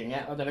ผีอย่างเงี้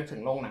ยเราจะนึกถึ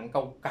งโรงหนัง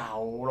เก่า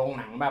ๆโรง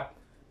หนังแบบ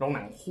โรงห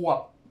นังควบ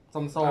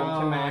โซมๆใ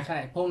ช่ไหมใช่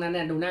พวกนั้นเ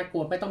นี่ยดูน่ากลั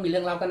วไม่ต้องมีเรื่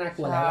องเล่าก็น่าก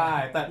ลัวแล้วใช่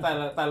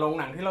แต่โรง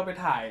หนังที่เราไป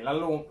ถ่ายแล้ว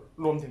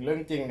รวมถึงเรื่อ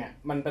งจริงเนี่ย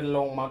มันเป็นโร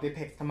งมัลติเพ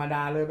ล็กซ์ธรรมด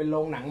าเลยเป็นโร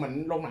งหนังเหมือน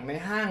โรงหนังใน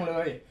ห้างเล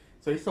ย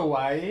สว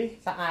ย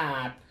ๆสะอา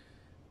ด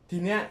ที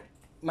เนี้ย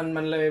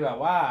มันเลยแบบ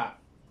ว่า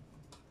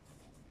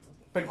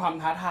เป็นความ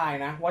ท้าทาย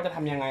นะว่าจะท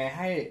ำยังไงใ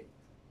ห้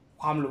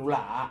ความหรูหร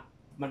า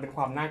มันเป็นค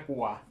วามน่ากลั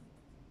ว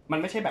มัน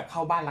ไม่ใช่แบบเข้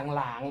าบ้าน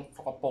ล้างๆส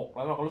กปรกแ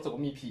ล้วเราก็รู้สึกว่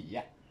ามีผี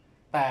อ่ะ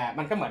แต่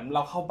มันก็เหมือนเร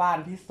าเข้าบ้าน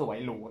ที่สวย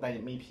หรูแต่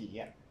มีผี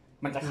อ่ะ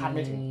มันจะคาดไ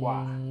ม่ถึงกว่า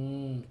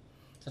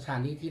สถาน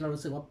ที่ที่เรา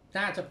รู้สึกว่า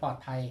น่าจะปลอด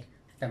ภัย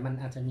แต่มัน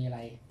อาจจะมีอะไร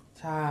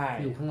ใช่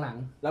อยู่ข้างหลัง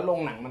แล้วโรง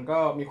หนังมันก็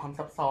มีความ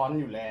ซับซ้อน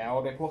อยู่แล้ว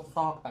ในพวกซ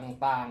อก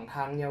ต่างๆท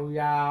างย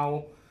าว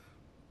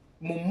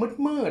ๆมุม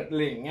มืดๆอะ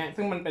ไรอย่างเงี้ย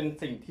ซึ่งมันเป็น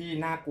สิ่งที่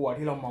น่ากลัว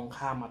ที่เรามอง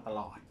ข้ามมาต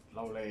ลอดเร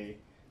าเลย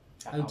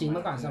จริงๆเ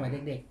มื่อก่อนสมัย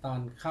เด็กๆตอน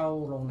เข้า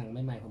โรงหนังใ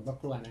หม่ๆผมก็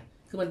กลัวนะ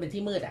คือมันเป็น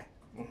ที่มืดอ่ะ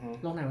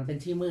โรงหนังมันเป็น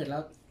ที่มืดแล้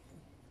ว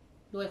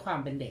ด้วยความ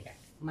เป็นเด็กอ่ะ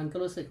มันก็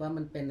รู้สึกว่า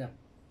มันเป็นแบบ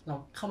เรา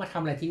เข้ามาท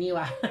ำอะไรที่นี่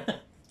วะ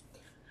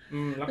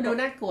มันดู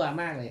น่ากลัว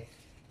มากเลย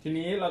ที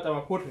นี้เราจะม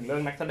าพูดถึงเรื่อ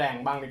งนักแสดง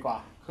บ้างดีกว่า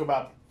คือแบ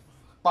บ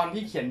ตอน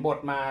ที่เขียนบท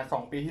มา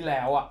2 ปีที่แ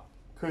ล้วอ่ะ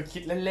คือคิ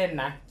ดเล่น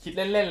ๆนะคิดเ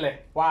ล่นๆเลย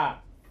ว่า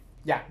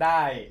อยากได้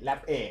แร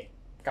ปเอก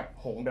กับ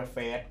หงเดอะเฟ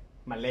ส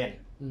มาเล่น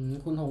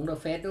คุณหงเดอะ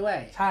เฟสด้วย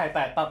ใช่แ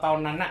ต่ตอน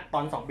นั้นอะต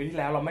อน2 ปีที่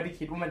แล้วเราไม่ได้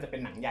คิดว่ามันจะเป็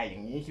นหนังใหญ่อย่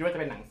างนี้คิดว่าจะ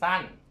เป็นหนังสั้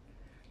น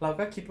เรา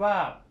ก็คิดว่า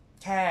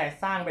แค่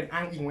สร้างเป็นอ้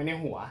างอิงไว้ใน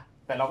หัว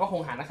แ แต่เราก็ค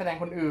งหานักแสดง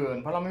คนอื่น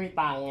เพราะเราไม่มี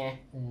ตังค์ไง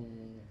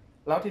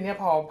แล้วทีเนี้ย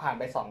พอผ่าน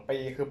ไป2 ปี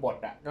คือบท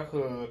อ่ะก็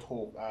คือถู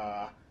ก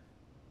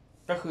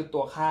ก็คือ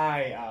ตัวค่าย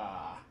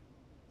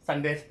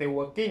Sunday Still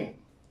Working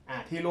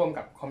ที่ร่วม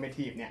กับ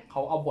Committee เนี่ยเข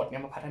าเอาบทเนี้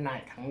ยมาพัฒนา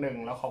อีกครั้งหนึ่ง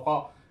แล้วเขาก็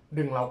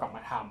ดึงเรากลับม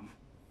าท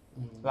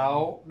ำแล้ว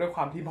ด้วยค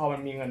วามที่พอมั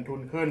นมีเงินทุ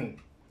นขึ้น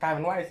กลายเ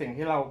ป็นว่าไอ้สิ่ง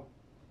ที่เรา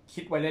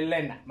คิดไว้เ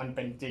ล่นๆอ่ะมันเ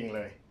ป็นจริงเ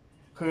ลย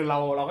คือเร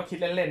าก็คิด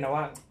เล่นๆนะ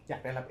ว่าอยา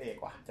กได้รับเอก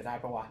ว่ะจะได้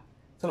ปะวะ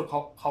สรุป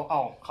เขา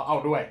เอา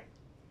ด้วย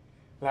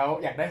แล้ว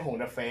อยากได้หง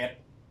เดอะเฟส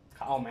เข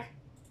าเอาไหม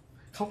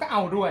เขาก็เอ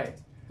าด้วย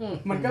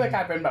มันก็เลยกล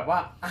ายเป็นแบบว่า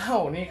อ้า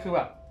วนี่คือแ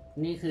บบ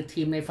นี่คือ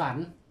ทีมในฝัน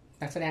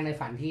นักแสดงใน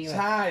ฝันที่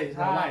ใช่เ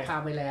ราวาดภา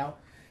พไปแล้ว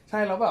ใช่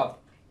แล้วแบบ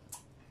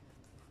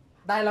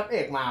ได้รับเอ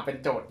กมาเป็น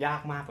โจทย์ยา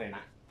กมากเลยน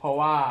ะเพราะ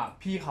ว่า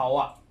พี่เข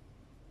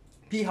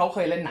าเค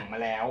ยเล่นหนังมา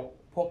แล้ว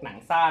พวกหนัง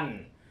สั้น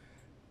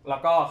แล้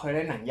วก็เคยเ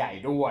ล่นหนังใหญ่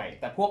ด้วย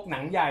แต่พวกหนั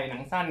งใหญ่หนั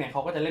งสั้นเนี่ยเข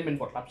าก็จะเล่นเป็น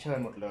บทรับเชิญ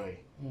หมดเลย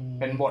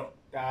เป็นบท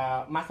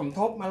มาสมท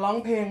บมาร้อง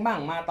เพลงบ้าง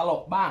มาตล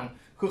กบ้าง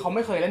คือเขาไ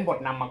ม่เคยเล่นบท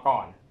นำมาก่อ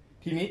น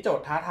ทีนี้โจท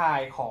ย์ท้าทาย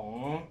ของ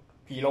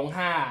ผีลง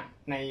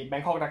5ใน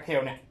Bangkok ดักเท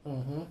ลเนี่ย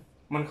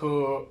มันคือ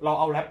เรา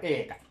เอาแรปเอ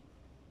ก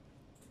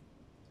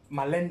ม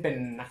าเล่นเป็น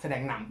นักแสด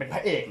งนำเป็นพร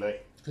ะเอกเลย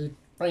คือ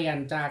เปลี่ยน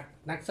จาก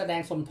นักแสด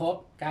งสมทบ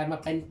กลายมา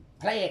เป็น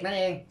พระเอกนั่น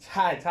เองใ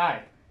ช่ใช่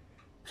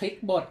พลิก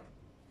บท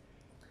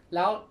แ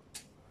ล้ว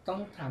ต้อง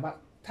ถามว่า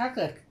ถ้าเ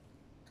กิด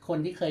คน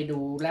ที่เคยดู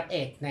แรปเอ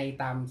กใน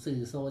ตามสื่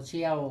อโซเชี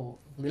ยล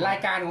หรือราย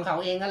การของเขา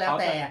เองก็แล้ว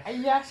แต่ไอ้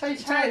ยะใช่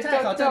ใช่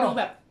เขาจะดู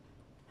แบบ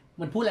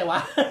มันพูดอะไรวะ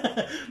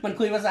มัน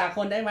คุยภาษาค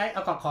นได้ไหมเอ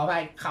าขอไป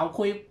เขา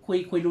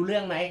คุยรู้เรื่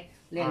องไหม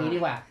เรื่องนี้ดี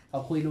กว่าเข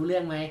าคุยรู้เรื่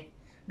องไหม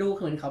ดูเ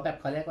หมือนเขาแบบ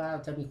เขาเรียกว่า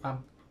จะมี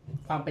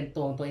ความเป็น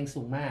ตัวเอง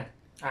สูงมาก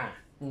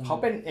เขา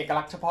เป็นเอก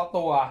ลักษณ์เฉพาะ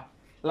ตัว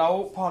แล้ว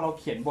พอเรา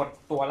เขียนบท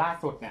ตัวล่า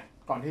สุดเนี่ย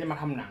ก่อนที่จะมา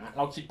ทำหนังเ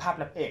ราคิดภาพ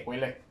แรปเอกไว้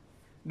เลย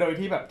โดย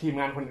ที่แบบทีม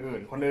งานคนอื่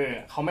นเ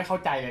ขาไม่เข้า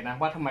ใจเลยนะ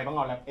ว่าทำไมต้องเ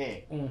อาแรปเอก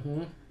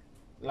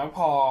แล้วพ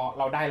อ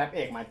เราได้แรปเอ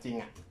กมาจริง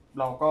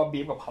เราก็บี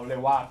ฟกับเขาเลย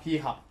ว่าพี่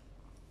ครับ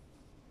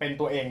เป็น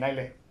ตัวเองได้เ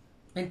ลย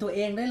เป็นตัวเอ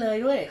งได้เลย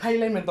ด้วยให้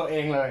เล่นเป็นตัวเอ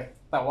งเลย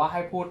แต่ว่าใ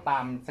ห้พูดตา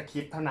มสคริ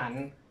ปต์เท่านั้น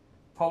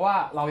เพราะว่า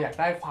เราอยาก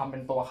ได้ความเป็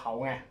นตัวเขา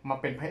ไงมา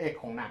เป็นพระเอก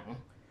ของหนัง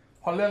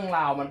เพราะเรื่องร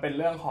าวมันเป็น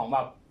เรื่องของแบ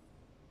บ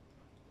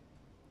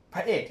พร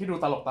ะเอกที่ดู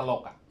ตลก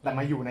แต่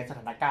มาอยู่ในสถ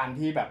านการณ์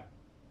ที่แบบ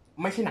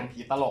ไม่ใช่หนังผี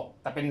ตลก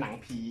แต่เป็นหนัง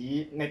ผี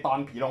ในตอน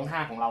ผีโรง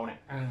5ของเราเนี่ย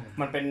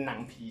มันเป็นหนัง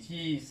ผี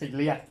ที่ซีเ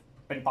รียส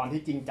เป็นตอน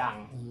ที่จริงจัง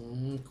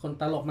คน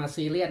ตลกมา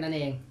ซีเรียสนั่นเ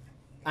อง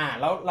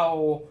แล้วเรา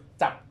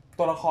จับ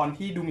ตัวละคร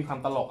ที่ดูมีความ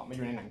ตลกมาอ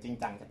ยู่ในหนังจริง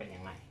จังจะเป็น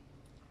ยังไง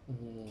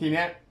ทีเ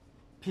นี้ย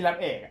พี่รับ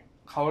เอก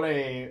เขาเล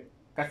ย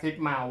กระซิบ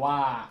มาว่า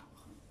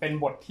เป็น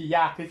บทที่ย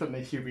ากที่สุดใน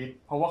ชีวิต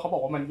เพราะว่าเขาบอ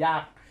กว่ามันยา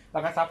กแล้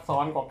วก็ซับซ้อ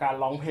นกว่าการ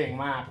ร้องเพลง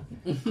มาก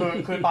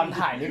คือตอน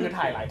ถ่ายนี่คือ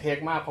ถ่ายหลายเทค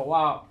มากเพราะ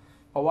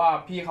ว่า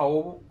พี่เขา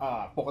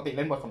ปกติเ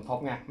ล่นบทสมทบ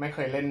ไงไม่เค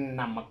ยเล่น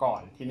นำมาก่อ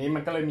นทีนี้มั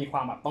นก็เลยมีคว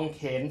ามแบบต้องเ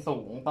ค้นสู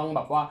งต้องแ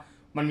บบว่า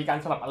มันมีการ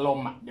สลับอารม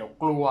ณ์เดี๋ยว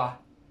กลัว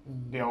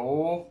เดี๋ยว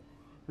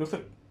รู้สึ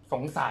กส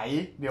งสัย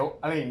เดี๋ยว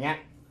อะไรอย่างเงี้ย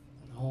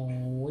โอ้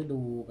ย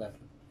ดูแบบ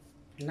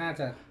น่า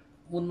จะ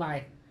วุ่นวาย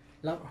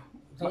แล้ว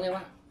ต้องเรียก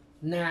ว่า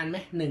นานไหม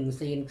1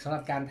 ซีนสำหรั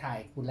บการถ่าย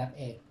คุณแรป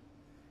เอก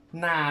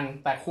นาน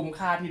แต่คุ้ม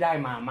ค่าที่ได้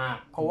มามาก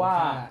เพราะว่า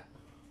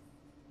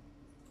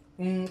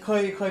เ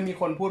คยมี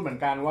คนพูดเหมือน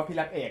กันว่าพี่แ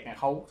รปเอกเนี่ย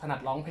เขาถนัด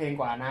ร้องเพลง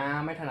กว่านะ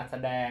ไม่ถนัดแส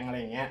ดงอะไร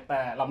อย่างเงี้ยแต่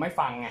เราไม่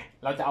ฟังไง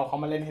เราจะเอาเขา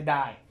มาเล่นให้ไ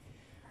ด้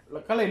แล้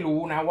วก็เลยรู้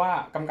นะว่า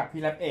กำกับ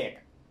พี่แรปเอก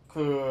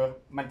คือ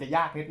มันจะย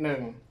ากนิดนึ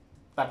ง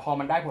แต่พอ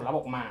มันได้ผลลัพธ์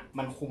ออกมา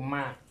มันคุ้มม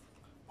าก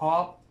เพราะ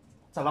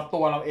สำหรับ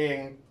ตัวเราเอง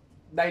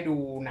ได้ดู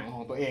หนังข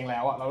องตัวเองแล้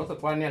วเรารู้สึก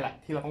ว่าเนี่ยแหละ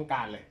ที่เราต้องก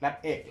ารเลยแรป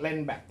เอกเล่น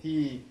แบบที่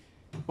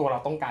ตัวเรา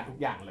ต้องการทุก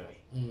อย่างเลย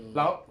แ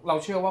ล้วเรา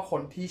เชื่อว่าค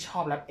นที่ชอ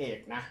บแรปเอก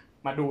นะ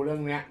มาดูเรื่อ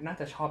งนี้น่า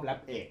จะชอบแรป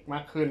เอกมา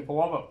กขึ้นเพราะ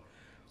ว่าแบบ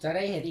จะไ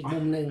ด้เห็นอีกมุ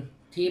มนึง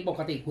ที่ปก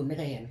ติคุณไม่เ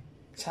คยเห็น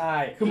ใช่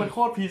คือมันโค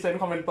ตรพรีเซนต์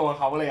ความเป็นตัว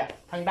เขาเลย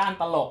ทั้งด้าน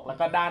ตลกแล้ว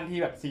ก็ด้านที่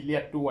แบบซีเรีย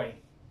สด้วย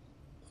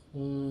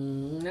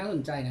น่าส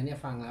นใจนะเนี่ย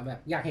ฟังแล้วแบ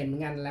บอยากเห็นเหมือ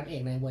นกันแรปเอ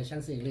กในเวอร์ชั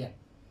นซีเรียส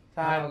ใ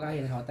ช่เราก็เ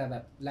ห็นเขาแต่แบ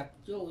บแรป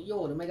โ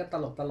ย่หรือไม่ก็ต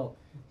ลก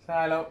ใช่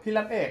แล้วพี่แร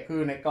ปเอกคื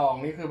อในกอง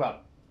นี่คือแบบ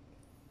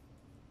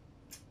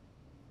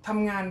ท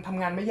ำงา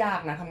นไม่ยาก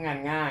นะทำงาน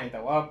ง่ายแต่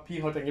ว่าพี่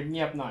เขาจะเ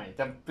งียบๆหน่อย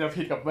จะ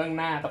ผิดกับเบื้อง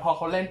หน้าแต่พอเ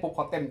ขาเล่นปุ๊บเข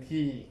าเต็ม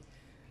ที่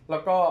แล้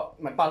วก็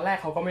เหมือนตอนแรก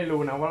เขาก็ไม่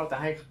รู้นะว่าเราจะ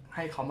ใ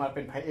ห้เขามาเ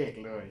ป็นพระเอก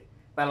เลย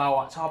แต่เรา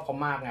ชอบเขา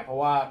มากไงเพราะ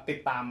ว่าติด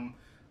ต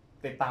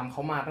ามเข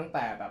ามาตั้งแ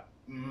ต่แบบ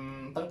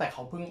ตั้งแต่เข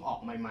าเพิ่งออก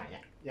ใหม่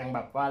ๆยังแบ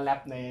บว่าแรป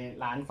ใน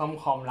ร้านซ่อม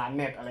คอมร้าน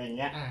เน็ตอะไรอย่างเ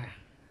งี้ย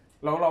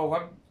แล้วเราก็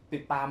ติ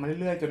ดตามมาเ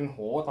รื่อยๆจนโห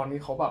ตอนนี้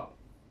เขาแบบ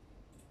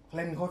เ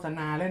ล่นโฆษณ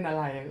าเล่นอะ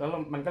ไรแล้ว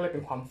มันก็เลยเป็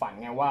นความฝัน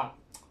ไงว่า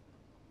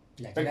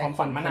เป็นความ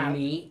ฝันมานาน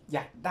อย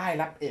ากได้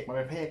รับเอกมาเ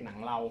ป็นพระเอกหนัง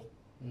เรา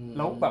แ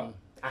ล้วแบบ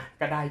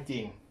ก็ได้จริ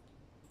ง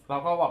เรา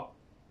ก็แบบ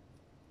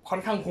ค่อ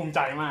นข้างภูมิใจ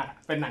มาก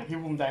เป็นหนังที่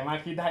ภูมิใจมาก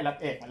ที่ได้รับ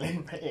เอกมาเล่น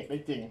พระเอกได้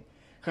จริง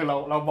คือ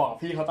เราบอก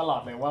พี่เขาตลอ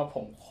ดเลยว่าผ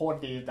มโคตร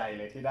ดีใจ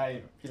เลยที่ได้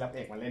พี่รับเอ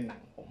กมาเล่นหนั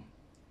งผม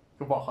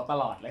คือบอกเขาต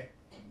ลอดเลย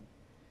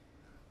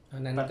เพรา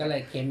ะนั้นก็เล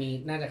ยเคมี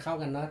น่าจะเข้า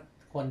กันเนาะ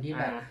คนที่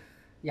แบบ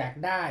อยาก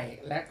ได้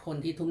และคน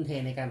ที่ทุ่มเท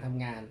ในการท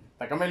ำงาน แ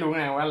ต่ก็ไม่รู้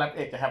ไงว่าแรปเ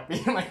อกจะแฮปปี้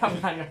ไหมท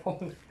ำงานกับผม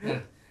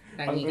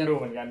ต้องดู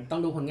เหมือนกันต้อ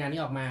งดูผลงาน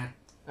ที่ออกมา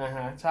ฮ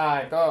ะใช่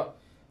ก็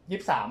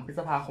23 พฤ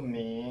ษภาคม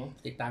นี้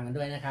ติดตามกัน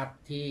ด้วยนะครับ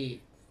ที่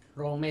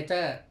โรงเมเจ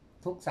อร์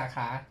ทุกสาข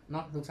าเนา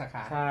ะทุกสาข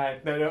าใช่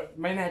เดี๋ยว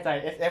ไม่แน่ใจ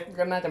SF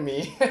ก็น่าจะมี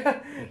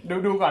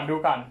ดูก่อน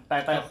แ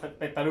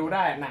ต่ดูไ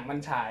ด้หนังมัน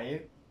ฉาย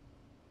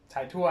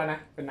ทั่วนะ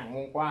เป็นหนังว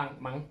งกว้าง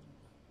มั้ง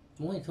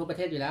ทั่วประเ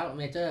ทศอยู่แล้วเ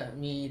มเจอร์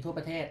มีทั่วป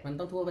ระเทศมัน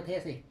ต้องทั่วประเทศ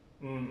สิ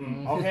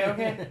โอเค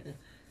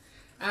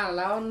แ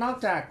ล้วนอก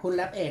จากคุณแ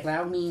รปเอกแล้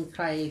วมีใค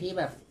รที่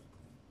แบบ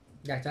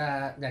อยาก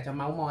จะเ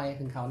มาส์มอย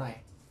ถึงเขาหน่อย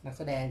นักแ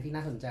สดงที่น่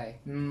าสนใจ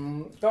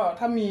ก็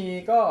ถ้ามี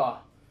ก็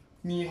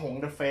มีหง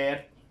The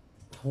Face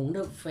หง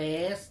The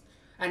Face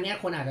อันนี้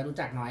คนอาจจะรู้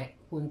จักน้อย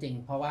พูดจริง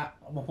เพราะว่า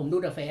ผมดู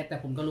The Face แต่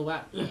ผมก็รู้ว่า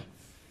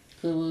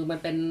คือมัน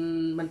เ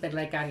ป็น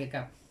รายการเกี่ยว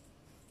กับ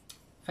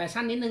แฟ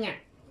ชั่นนิดนึงอ่ะ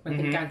มันเ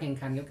ป็นการแข่ง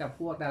ขันเกี่ยวกับ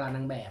พวกดาราน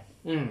างแบบ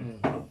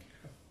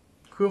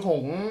คือห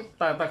ง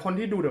แต่คน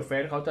ที่ดู The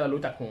Face เขาจะ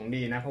รู้จักหง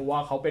ดีนะเพราะว่า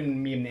เขาเป็น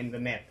มีมในอินเทอ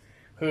ร์เน็ต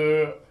คือ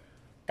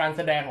การแ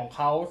สดงของเ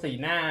ขาสี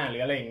หน้าหรื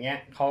ออะไรอย่างเงี้ย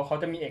เขา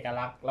จะมีเอก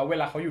ลักษณ์แล้วเว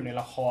ลาเขาอยู่ใน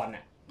ละครเ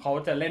นี่ยเขา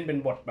จะเล่นเป็น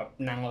บทแบบ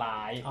นางร้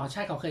ายใ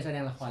ช่เขาเคยแสด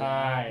งละครใ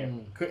ช่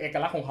คือเอก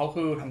ลักษณ์ของเขา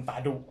คือทำตา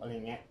ดุอะไร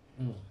เงี้ย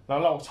แล้ว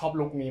เราชอบ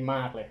ลุคนี้ม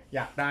ากเลยอ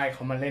ยากได้เข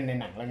ามาเล่นใน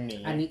หนังเรื่อง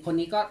นี้อันนี้คน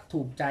นี้ก็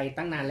ถูกใจ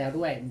ตั้งนานแล้ว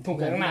ด้วยถูก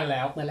ใจตั้งนานแ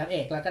ล้วเหมือนแล้วเอ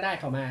กแล้วก็ได้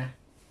เขามา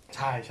ใ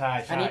ช่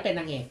อันนี้เป็น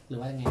นางเอกหรือ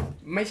ว่าไง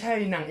ไม่ใช่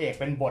นางเอก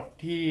เป็นบท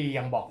ที่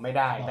ยังบอกไม่ไ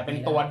ด้แต่เป็น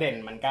ตัวเด่น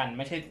เหมือนกันไ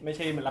ม่ใ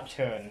ช่รับเ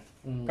ชิญ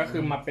ก็คื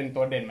อมาเป็น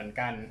ตัวเด่นเหมือน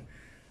กัน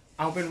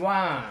เอาเป็นว่า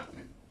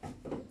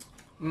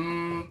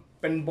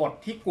เป็นบท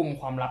ที่กุม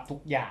ความลับทุ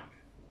กอย่าง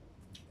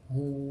โอ้โห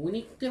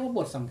นี่เรียกว่าบ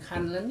ทสำคั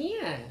ญแล้วเนี่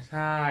ยใ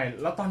ช่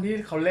แล้วตอนที่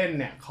เขาเล่น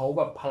เนี่ยเขาแ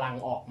บบพลัง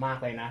ออกมาก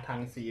เลยนะทาง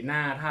สีหน้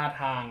าท่า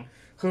ทาง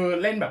คือ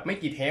เล่นแบบไม่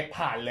กี่เทค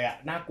ผ่านเลยอะ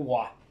น่ากลัว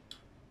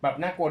แบบ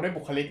น่ากลัวด้วย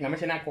บุคลิกนะไม่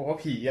ใช่น่ากลัวเพราะ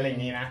ผีอะไรอย่า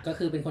งงี้นะก็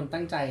คือเป็นคน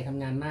ตั้งใจท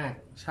ำงานมาก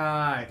ใช่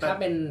ถ้า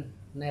เป็น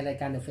ในราย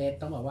การ The Face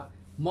ต้องบอกว่า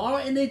more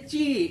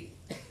energy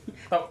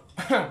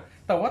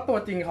แต่ว่าตัว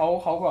จริงเ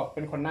ขาแบบเ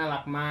ป็นคนน่ารั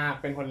กมาก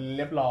เป็นคนเ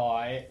รียบร้อ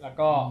ยแล้ว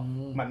ก็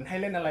เหมือนให้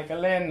เล่นอะไรก็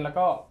เล่นแล้ว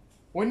ก็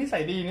โอ้ยนิสั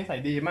ย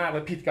ดีมากเล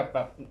ยผิดกับแบ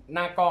บห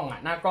น้ากล้อง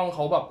หน้ากล้องเข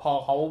าแบบพอ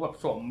เขาแบบ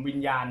สวมวิญ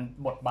ญาณ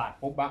บทบาท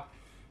ปุ๊บอะ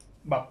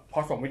แบบพอ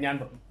สวมวิญญาณ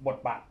บท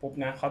บาทปุ๊บ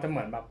นะเขาจะเห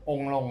มือนแบบอ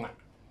งค์ลงอะ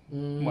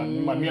เห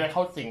มือนมีอะไรเข้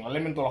าสิงแล้วเ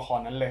ล่นเป็นตัวละคร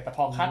นั้นเลยแต่พ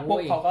อคัดปุ๊บ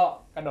เขาก็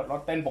กระโดดร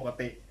ถเต้นปก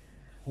ติ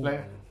เลย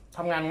ท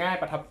ำงานง่าย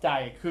ประทับใจ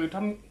คือถ้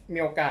ามี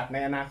โอกาสใน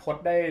อนาคต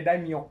ได้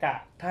มีโอกาส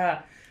ถ้า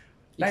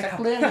ไ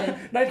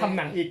ด้ทำ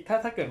หนังอีก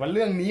ถ้าเกิดว่าเ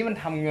รื่องนี้มัน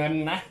ทำเงิน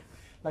นะ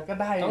แล้วก็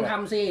ได้ต้องท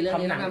ำสิเรื่อง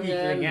นี้ทำหนังอีก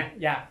อะไรเงี้ย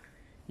อ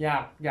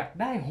ยาก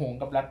ได้หง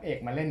กับแรปเอก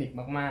มาเล่นอีก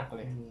มากๆเ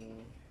ลย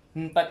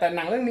แต่ห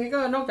นังเรื่องนี้ก็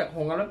นอกจากห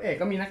งกับแรปเอก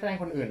ก็มีนักแสดง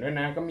คนอื่นด้วย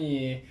นะก็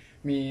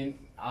มี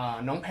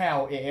น้องแพล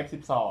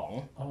AF12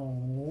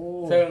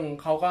 ซึ่ง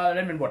เขาก็เ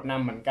ล่นเป็นบทน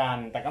ำเหมือนกัน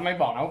แต่ก็ไม่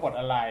บอกนะว่าบท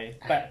อะไร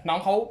แต่น้อง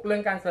เขาเรื่อ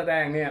งการแสด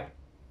งเนี่ย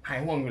หาย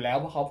ห่วงอยู่แล้ว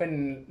เพราะเขาเป็น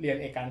เรียน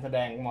เอกการแสด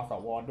งมส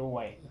วด้ว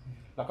ย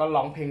แล้วก็ร้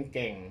องเพลงเ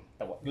ก่งแ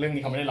ต่ว่าเรื่อง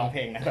นี้เขาไม่ได้ร้องเพ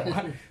ลงนะแต่ว่า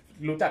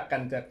รู้จักกั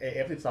นจาก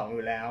AF12 อ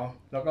ยู่แล้ว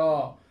แล้ว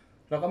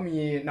ก็มี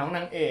น้องน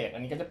างเอกอั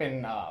นนี้ก็จะเ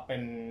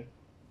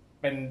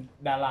ป็น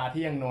ดารา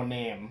ที่ยังโนเน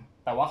ม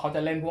แต่ว่าเขาจ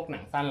ะเล่นพวกหนั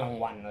งสั้นราง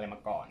วัลอะไรมา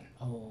ก่อน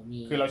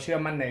คือเราเชื่อ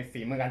มั่นในฝี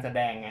มือการแส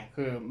ดงไง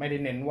คือไม่ได้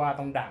เน้นว่า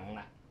ต้องดัง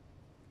นะ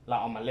เรา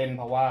เอามาเล่นเ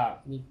พราะว่า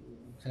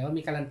แสดงว่า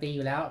มีการันตีอ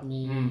ยู่แล้วมี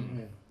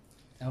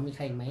แล้วมีใค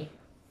รอีกไหม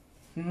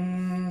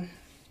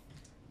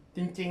จ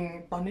ริง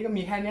ๆตอนนี้ก็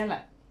มีแค่นี้แหล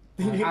ะ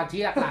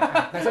ที่หลัก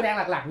ๆนักแสดง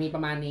หลักๆมีปร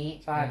ะมาณนี้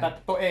ใช่แต่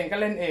ตัวเองก็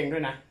เล่นเองด้ว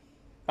ยนะ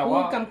แต่ว่า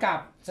ผู้กำกับ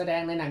แสด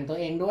งในหนังตัว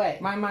เองด้วย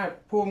ไม่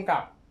ผู้กำกั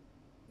บ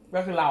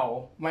ก็คือเรา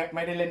ไ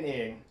ม่ได้เล่นเอ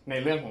งใน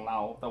เรื่องของเรา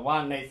แต่ว่า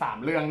ใน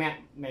3เรื่องเนี่ย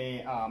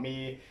มี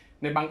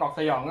ในบางกอกส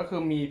ยองก็คื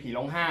อมีผีล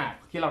ง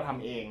5ที่เราท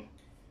ำเอง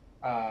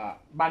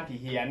บ้านผี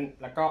เฮี้ยน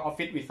แล้วก็ออฟ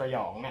ฟิศวิสย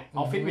องเนี่ยอ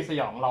อฟฟิศวิส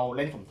ยองเราเ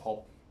ล่นสมทบ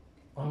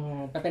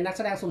แต่เป็นนักแ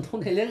สดงสมทบ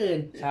ในเรื่องอื่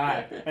นใช่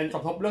เป็นส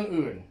มทบเรื่อง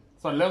อื่น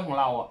ส่วนเรื่องของ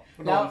เราอ่ะ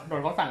โด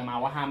นเขาสั่งมา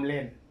ว่าห้ามเ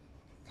ล่น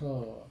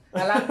แ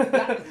ล้ว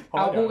เ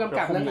อาผู้กำ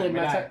กับเรื่องอื่น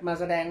มา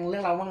แสดงเรื่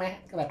องเราบ้างไหม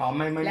แบบ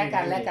แลก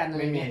กันอะไ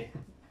รเงี้ย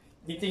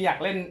จริงๆอยาก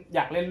เ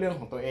ล่นเรื่อง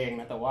ของตัวเอง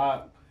นะแต่ว่า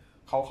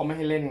เขาไม่ใ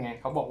ห้เล่นไง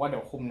เขาบอกว่าเดี๋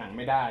ยวคุมหนังไ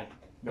ม่ได้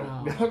เดี๋ยว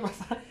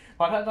เพ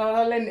ราะ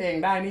ถ้าเล่นเอง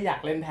ได้นี่อยา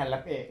กเล่นแทนรั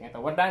บเอกไงแต่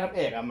ว่าได้รับเ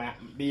อกอะมา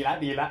ดี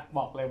ละบ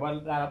อกเลยว่า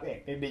ได้รับเอก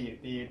ได้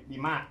ดี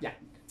มากอยาก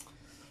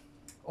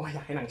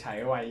ให้หนังฉาย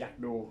ไวอยาก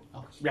ดู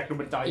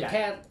บนจอใหญ่แ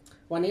ค่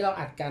วันนี้เรา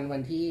อัดกันวั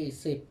นที่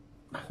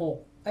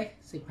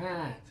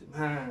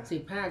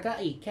15ก็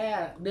อีกแค่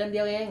เดือนเดี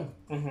ยวเอง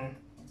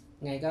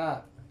ไงก็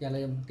อย่า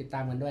ลืมติดตา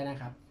มกันด้วยนะ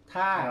ครับ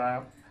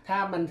ถ้า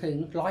มันถึง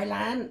100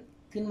 ล้าน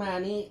ขึ้นมา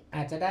นี่อ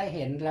าจจะได้เ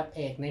ห็นแรปเ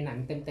อกในหนัง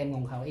เต็มๆข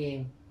องเขาเอง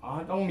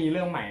ต้องมีเ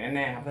รื่องใหม่แ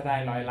น่ๆครับถ้าได้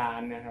100 ล้า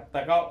นนะครับแ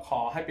ต่ก็ขอ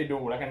ให้ไปดู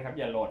แล้วกันครับ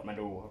อย่าโหลดมา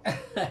ดูค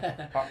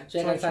รับช่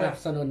วยกันสนับ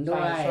สนุนด้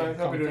วยช่ว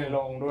ยไปดูในโร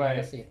งด้วย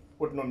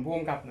อุดหนุนผู้ก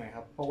ำกับหน่อยค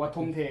รับเพราะว่า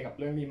ทุ่มเทกับ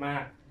เรื่องนี้มา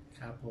ก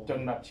จน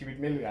แบบชีวิต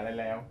ไม่เหลืออะไร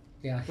แล้ว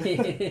เดี๋ยว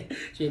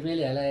ชีวิตไม่เ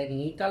หลือเลยอย่า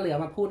งนี้ก็เหลือ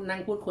มานั่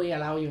งพูดคุยกับ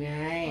เราอยู่ไง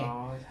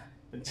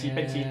เป็น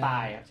ชี้ตา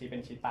ยครับเป็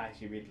นชี้ตาย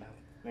ชีวิตแล้ว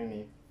เรื่อง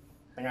นี้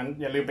ดังนั้น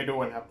อย่าลืมไปดู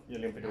กันครับอย่า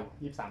ลืมไปดู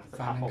23 พฤษ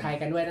ฝา ภาก หนั ค ง ม ไทย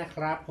กันด้วยนะค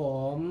รับผ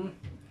ม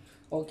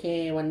โอเค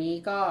วันนี้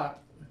ก็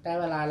ได้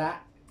เวลาละ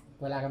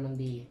เวลากำลัง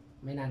ดี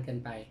ไม่นานเกิน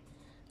ไป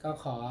ก็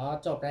ขอ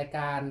จบรายก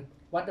าร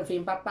วัดเดอะฟิ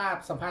ล์มป้า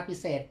ๆสัมภาษณ์พิ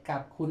เศษกั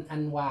บคุณอั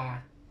นวา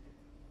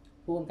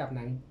ผู้กำกับห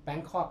นัง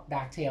Bangkok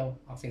Dark Tale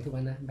ออกเสียงถูกไหม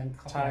นะ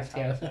Bangkok ใช่ Dark ใช่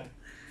Tale ใช่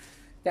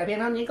แต่เพียง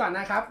เท่านี้ก่อน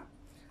นะครับ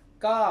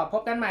ก็พ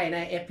บกันใหม่ใน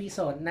เอพิโซ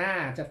ดหน้า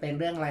จะเป็น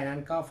เรื่องอะไรนั้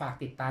นก็ฝาก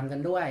ติดตามกัน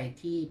ด้วย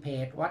ที่เพ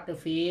จ What the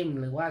Film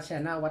หรือว่า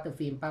Channel What the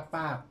Film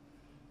ป้า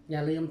ๆอย่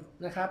าลืม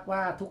นะครับว่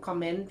าทุกคอม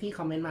เมนต์ที่ค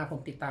อมเมนต์มาผม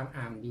ติดตาม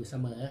อ่านอยู่เส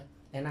มอ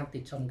แนะนำติ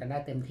ดชมกันได้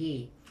เต็มที่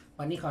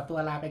วันนี้ขอตัว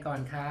ลาไปก่อน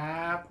ครั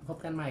บพบ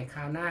กันใหม่คร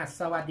าวหน้า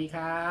สวัสดีค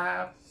รั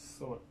บ ส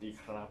วัสดี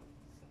ครับ